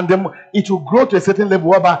 And then it will grow to a certain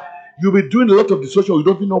level whereby you'll be doing a lot of dissociation. You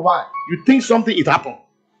don't even know why. You think something, it happened.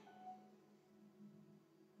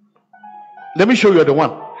 Let me show you the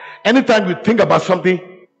one. Anytime you think about something,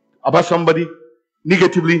 about somebody,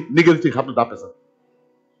 negatively, negative thing happen to that person.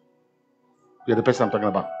 You're the person I'm talking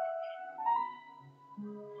about.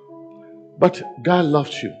 But God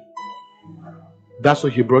loves you. That's why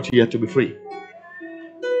He brought you here to be free.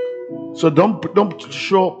 So don't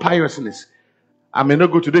show piousness. I may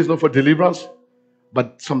not go today, it's not for deliverance,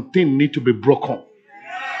 but something need to be broken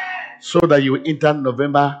so that you enter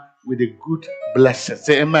November with a good blessing.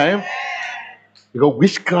 Say amen. Because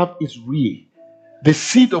witchcraft is real. The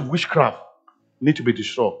seed of witchcraft need to be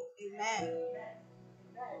destroyed. Amen.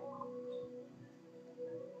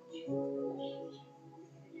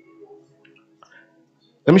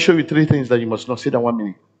 Let me show you 3 things that you must not. Say that 1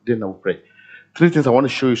 minute. Then I will pray. 3 things I want to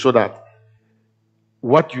show you so that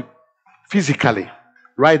what you physically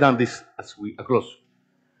write down this as we are close.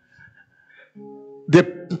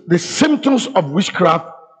 The symptoms of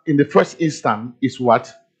witchcraft in the first instance is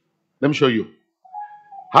what? Let me show you.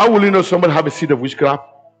 How will you know somebody have a seed of witchcraft?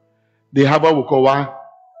 They have what we call a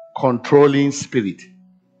controlling spirit.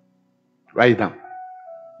 Write it down.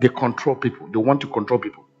 They control people. They want to control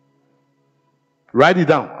people. Write it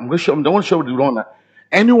down. I want to show you the wrong.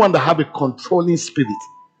 Anyone that have a controlling spirit,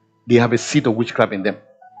 they have a seed of witchcraft in them.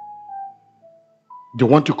 They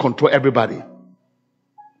want to control everybody.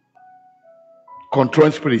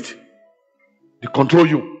 Controlling spirit. They control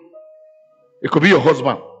you. It could be your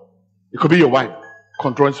husband. It could be your wife.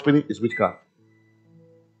 Controlling spirit is witchcraft.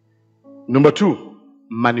 Number 2,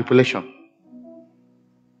 manipulation.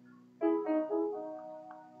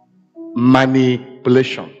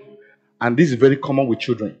 Manipulation. And this is very common with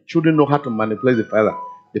children. Children know how to manipulate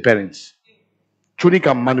the parents. Children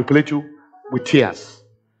can manipulate you with tears.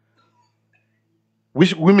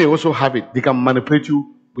 Which we may also have it. They can manipulate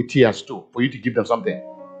you with tears too, for you to give them something.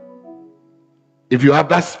 If you have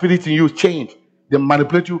that spirit in you, change. They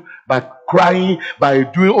manipulate you by crying, by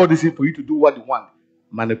doing all this things for you to do what you want.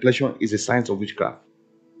 Manipulation is a sign of witchcraft.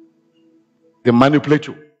 They manipulate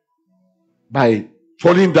you by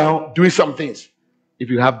falling down, doing some things. If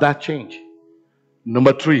you have that change.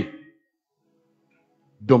 Number 3,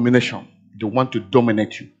 domination. They want to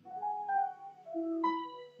dominate you.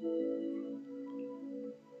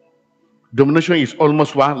 Domination is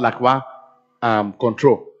almost like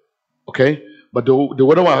control. Okay? But the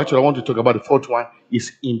other one actually I want to talk about, the 4th one,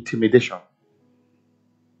 is intimidation.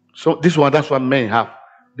 So this one, that's what men have.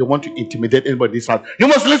 They want to intimidate anybody this house. You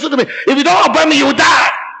must listen to me. If you don't obey me, you will die.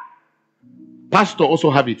 Pastors also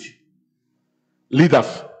have it.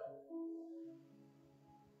 Leaders.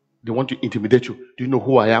 They want to intimidate you. Do you know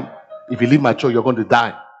who I am? If you leave my church, you're going to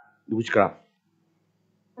die. The witchcraft.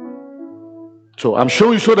 So I'm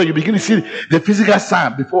showing you so that you begin to see the physical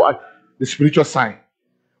sign before the spiritual sign.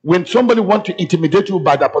 When somebody wants to intimidate you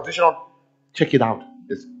by their position, check it out.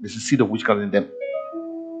 There's a seed of witchcraft in them.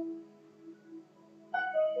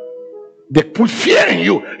 They put fear in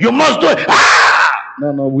you. You must do it.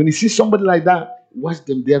 No. When you see somebody like that, watch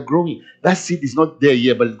them. They are growing. That seed is not there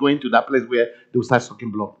yet, but it's going to that place where they will start sucking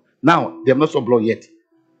blood. Now, they have not sucked blood yet.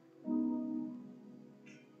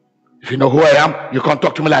 If you know who I am, you can't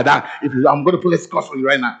talk to me like that. I'm going to put a curse on you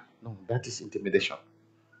right now. No, that is intimidation.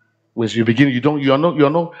 When you begin, you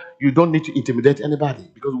don't need to intimidate anybody,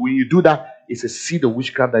 because when you do that, it's a seed of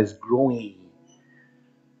witchcraft that is growing.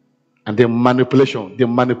 And then manipulation. They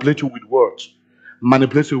manipulate you with words,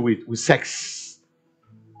 manipulate you with sex.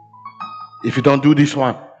 If you don't do this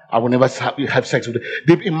one, I will never have sex with you.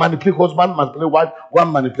 They manipulate husband, manipulate wife,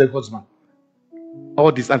 one manipulate husband.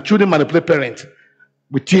 All this. And children manipulate parents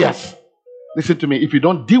with tears. Listen to me. If you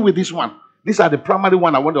don't deal with this one, these are the primary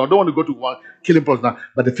one. I don't want to go to one killing person now,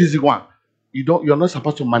 but the physical one. You're not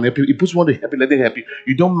supposed to manipulate. If people want to help you, let them help you.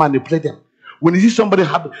 You don't manipulate them. When you see somebody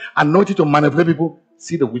have anointed to manipulate people,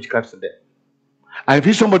 see the witchcraft in there. And if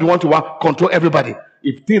you somebody want to control everybody,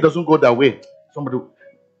 if things doesn't go that way,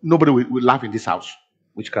 nobody will laugh in this house.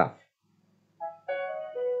 Witchcraft.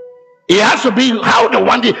 It has to be how the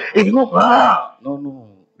one day. If you know, no,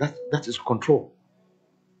 that is control.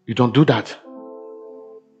 You don't do that.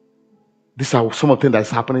 These are some of the things that's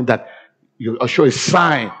happening that you are sure a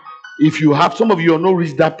sign. If you have, some of you have not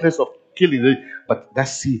reached that place of killing, but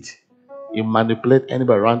that's it. You manipulate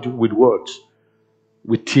anybody around you with words,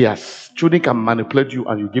 with tears. Children can manipulate you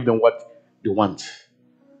and you give them what they want.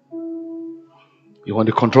 You want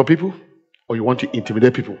to control people or you want to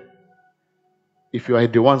intimidate people? If you are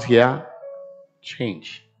the ones here,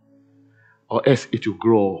 change, or else it will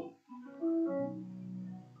grow.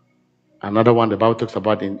 Another one the Bible talks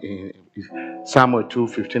about in Samuel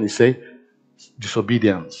 2:15, it says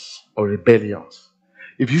disobedience or rebellions.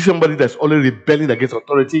 If you see somebody that's only rebelling against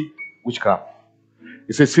authority, witchcraft.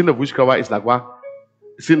 It says sin of witchcraft is like what?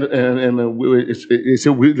 Sin it's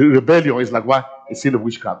rebellion is like what? It's sin of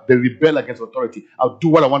witchcraft. They rebel against authority. I'll do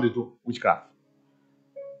what I want to do. Witchcraft.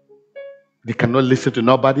 They cannot listen to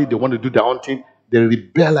nobody. They want to do their own thing. They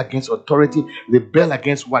rebel against authority. Rebel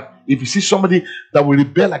against what? If you see somebody that will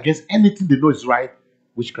rebel against anything they know is right,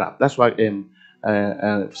 witchcraft. That's why in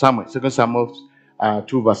Samuel, 2 Samuel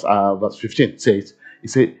 2 verse 15 says, he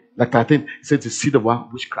said, like I think it says the seed of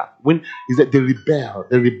witchcraft. When he said they rebel.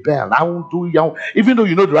 I won't do it. Even though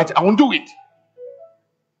you know the right, I won't do it.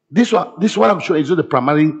 This one I'm sure is the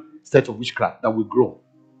primary state of witchcraft that will grow.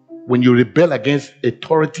 When you rebel against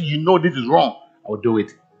authority, you know this is wrong. I will do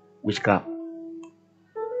it. Witchcraft.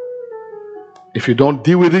 If you don't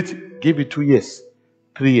deal with it, give it 2 years,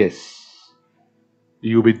 3 years.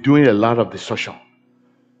 You'll be doing a lot of distortion.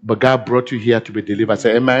 But God brought you here to be delivered.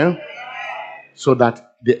 Say amen. So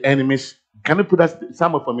that the enemies. Can you put that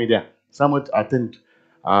Samuel for me there? Samuel, I think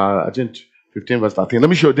 15 verse 13. Let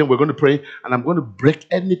me show you. Then we're going to pray, and I'm going to break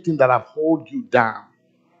anything that have hold you down.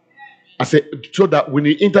 I say so that when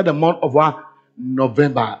you enter the month of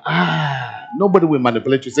November, nobody will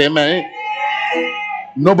manipulate you. Say amen.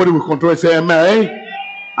 Nobody will control you. Say amen.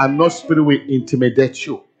 And no spirit will intimidate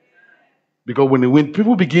you. Because when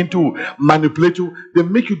people begin to manipulate you, they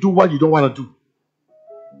make you do what you don't want to do.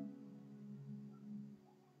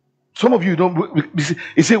 Some of you don't.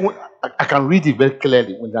 You see, I can read it very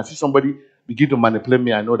clearly. When I see somebody begin to manipulate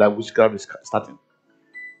me, I know that witchcraft is starting.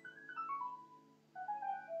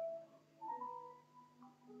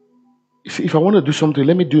 You see, if I want to do something,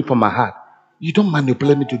 let me do it from my heart. You don't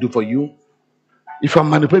manipulate me to do for you. If I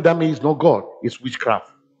manipulate, that means it's not God. It's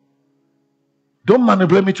witchcraft. Don't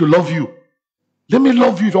manipulate me to love you. Let me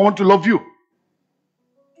love you if I want to love you.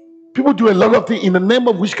 People do a lot of things in the name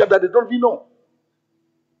of witchcraft that they don't even know.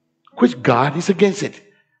 Which God is against it.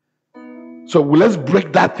 So let's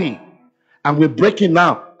break that thing. And we're breaking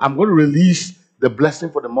now. I'm going to release the blessing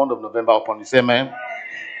for the month of November upon you. Say amen.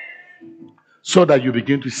 So that you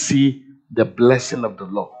begin to see the blessing of the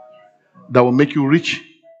Lord that will make you rich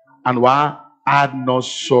and add no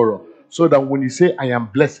sorrow. So that when you say, I am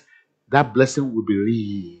blessed, that blessing will be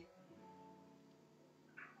real.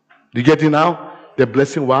 Do you get it now? The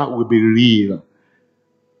blessing will be real.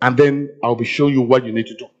 And then I'll be showing you what you need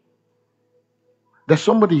to do. There's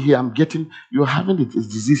somebody here, you're having this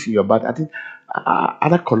disease in your body. I think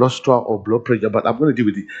either cholesterol or blood pressure, but I'm going to deal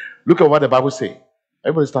with it. Look at what the Bible says.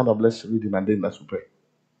 Everybody stand up, let's read it, and then let's pray.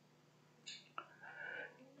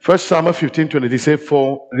 1 Samuel 15:20 says,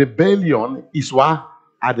 for rebellion is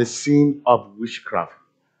at the sin of witchcraft,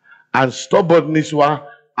 and stubbornness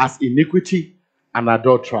as iniquity and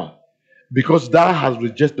adultery. Because thou hast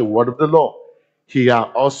rejected the word of the Lord, he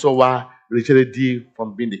hath also rejected thee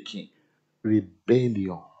from being the king.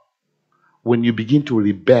 Rebellion. When you begin to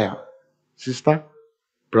rebel, sister,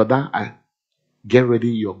 brother, get ready,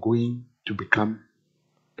 you're going to become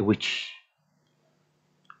a witch.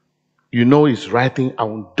 You know it's right thing, I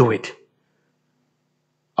won't do it.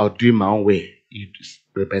 I'll do it my own way. It's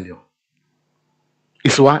rebellion.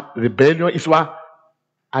 It's what? Rebellion is what?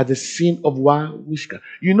 At the sin of witchcraft.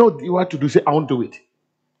 You know what to do, say, I won't do it.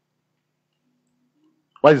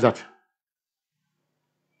 What is that?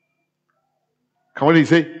 Come on, you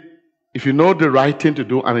say, if you know the right thing to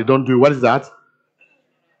do and you don't do it, what is that?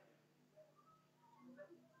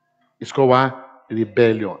 It's called what?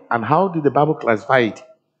 Rebellion. And how did the Bible classify it?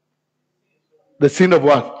 The sin of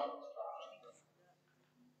what?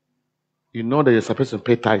 You know that you're supposed to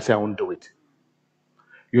pay tithes, say, I won't do it.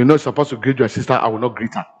 You know you're supposed to greet your sister, I will not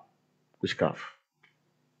greet her. Witchcraft.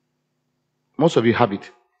 Most of you have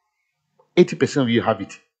it. 80% of you have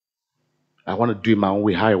it. I want to do it my own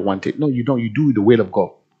way, how I want it. No, you don't. You do it the will of God.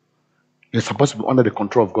 You're supposed to be under the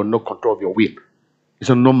control of God, no control of your will. You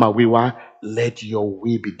say, no, my will, let your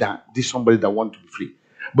will be done. This is somebody that wants to be free.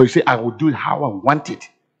 But you say, I will do it how I want it.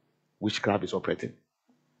 Witchcraft is operating.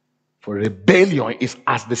 For rebellion is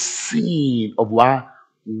as the sin of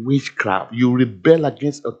witchcraft. You rebel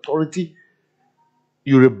against authority.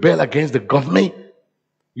 You rebel against the government.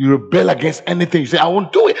 You rebel against anything. You say, I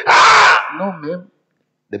won't do it. No, man.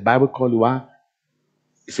 The Bible calls it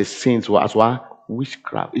it's a sin as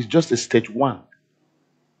witchcraft. It's just a stage one.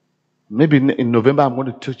 Maybe in November I'm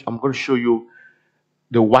going to show you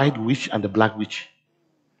the white witch and the black witch.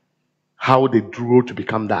 How they grew to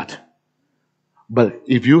become that. But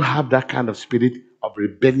if you have that kind of spirit of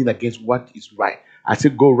rebelling against what is right, I say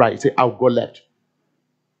go right, you say I'll go left.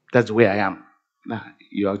 That's the way I am. Now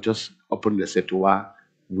you are just opening yourself to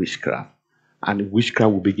witchcraft. And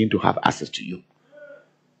witchcraft will begin to have access to you.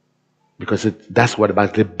 Because that's what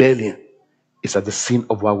about rebellion. It's at the sin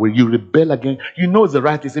of where you rebel again. You know it's the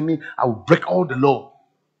right. You say me, I will break all the law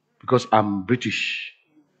because I'm British.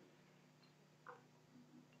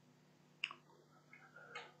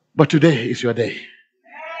 But today is your day.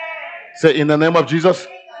 Say in the name of Jesus,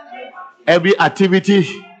 every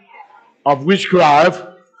activity of witchcraft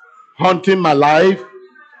haunting my life,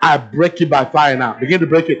 I break it by fire now. Begin to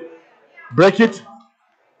break it. Break it.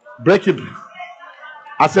 Break it.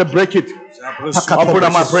 I said break it. Open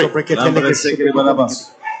up my break.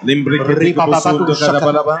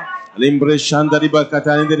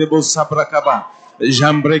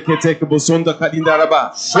 Jambrekete Bosonda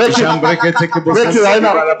Kadindaraba. Jambrekete Break it right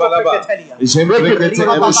now. Jambrekete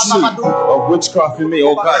every seed of witchcraft in me,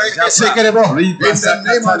 oh God. Read the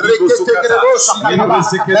name of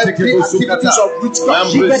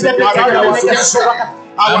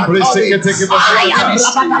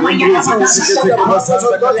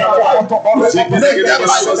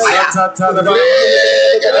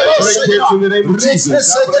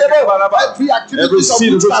every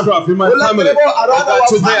seed of witchcraft in my family.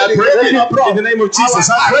 Today I break it in the name of Jesus.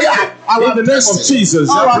 I break it in the name of Jesus.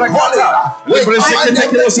 I break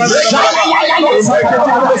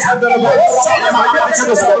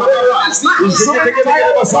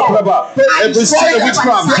every seed of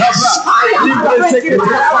witchcraft.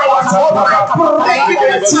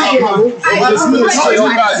 This ministry,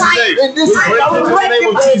 oh God, today we break it in the name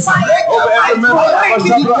of Jesus. Over every member of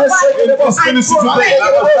in this ministry today.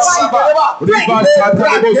 Under the sound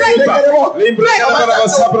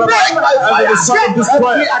of this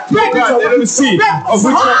prayer, God, let every seed of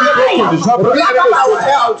witchcraft be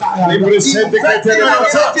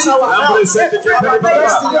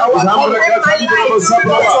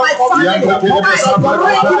broken.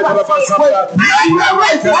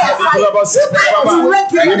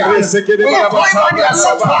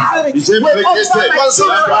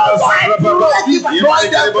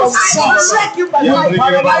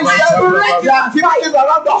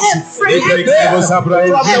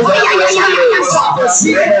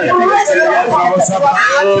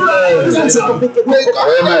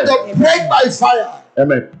 Break by fire.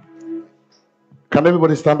 Amen. Can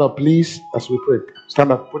everybody stand up, please, as we pray?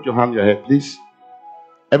 Stand up. Put your hand on your head, please.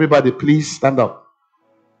 Everybody, please stand up.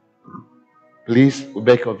 Please, we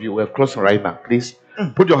beg of you. We're closing right now. Please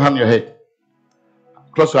put your hand on your head.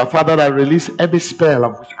 Close your Father. I release every spell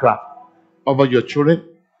of witchcraft over your children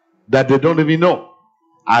that they don't even know.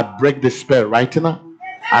 I break the spell right now.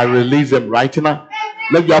 I release them right now.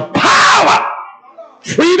 Let your power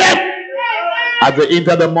free them as they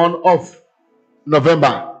enter the month of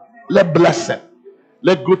November. Let blessing,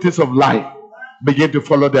 let good things of life begin to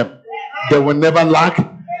follow them. They will never lack.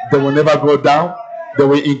 They will never go down. They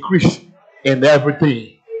will increase in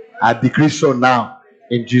everything. I decree so now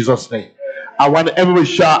in Jesus' name. I want everybody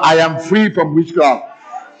to shout, I am free from witchcraft.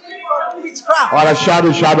 I want to shout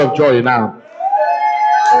a shout of joy now.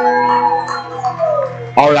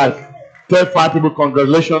 All right. Tell 5 people,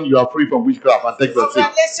 congratulations, you are free from witchcraft. And take your seat.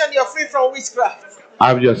 Congratulations, you're free from witchcraft.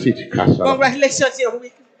 Have your seat.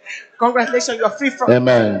 Congratulations, you're free from.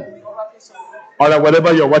 Amen. All right,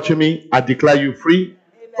 wherever you're watching me, I declare you free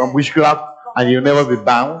from witchcraft and you'll never be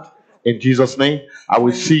bound. In Jesus' name, I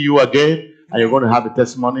will see you again and you're going to have a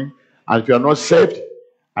testimony. And if you're not saved,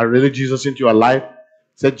 I relate Jesus into your life.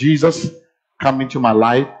 Say, Jesus, come into my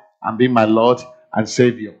life and be my Lord and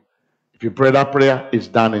Savior. If you pray that prayer, it's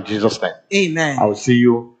done in Jesus' name. Amen. I will see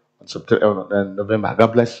you on November.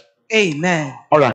 God bless. Amen. All right.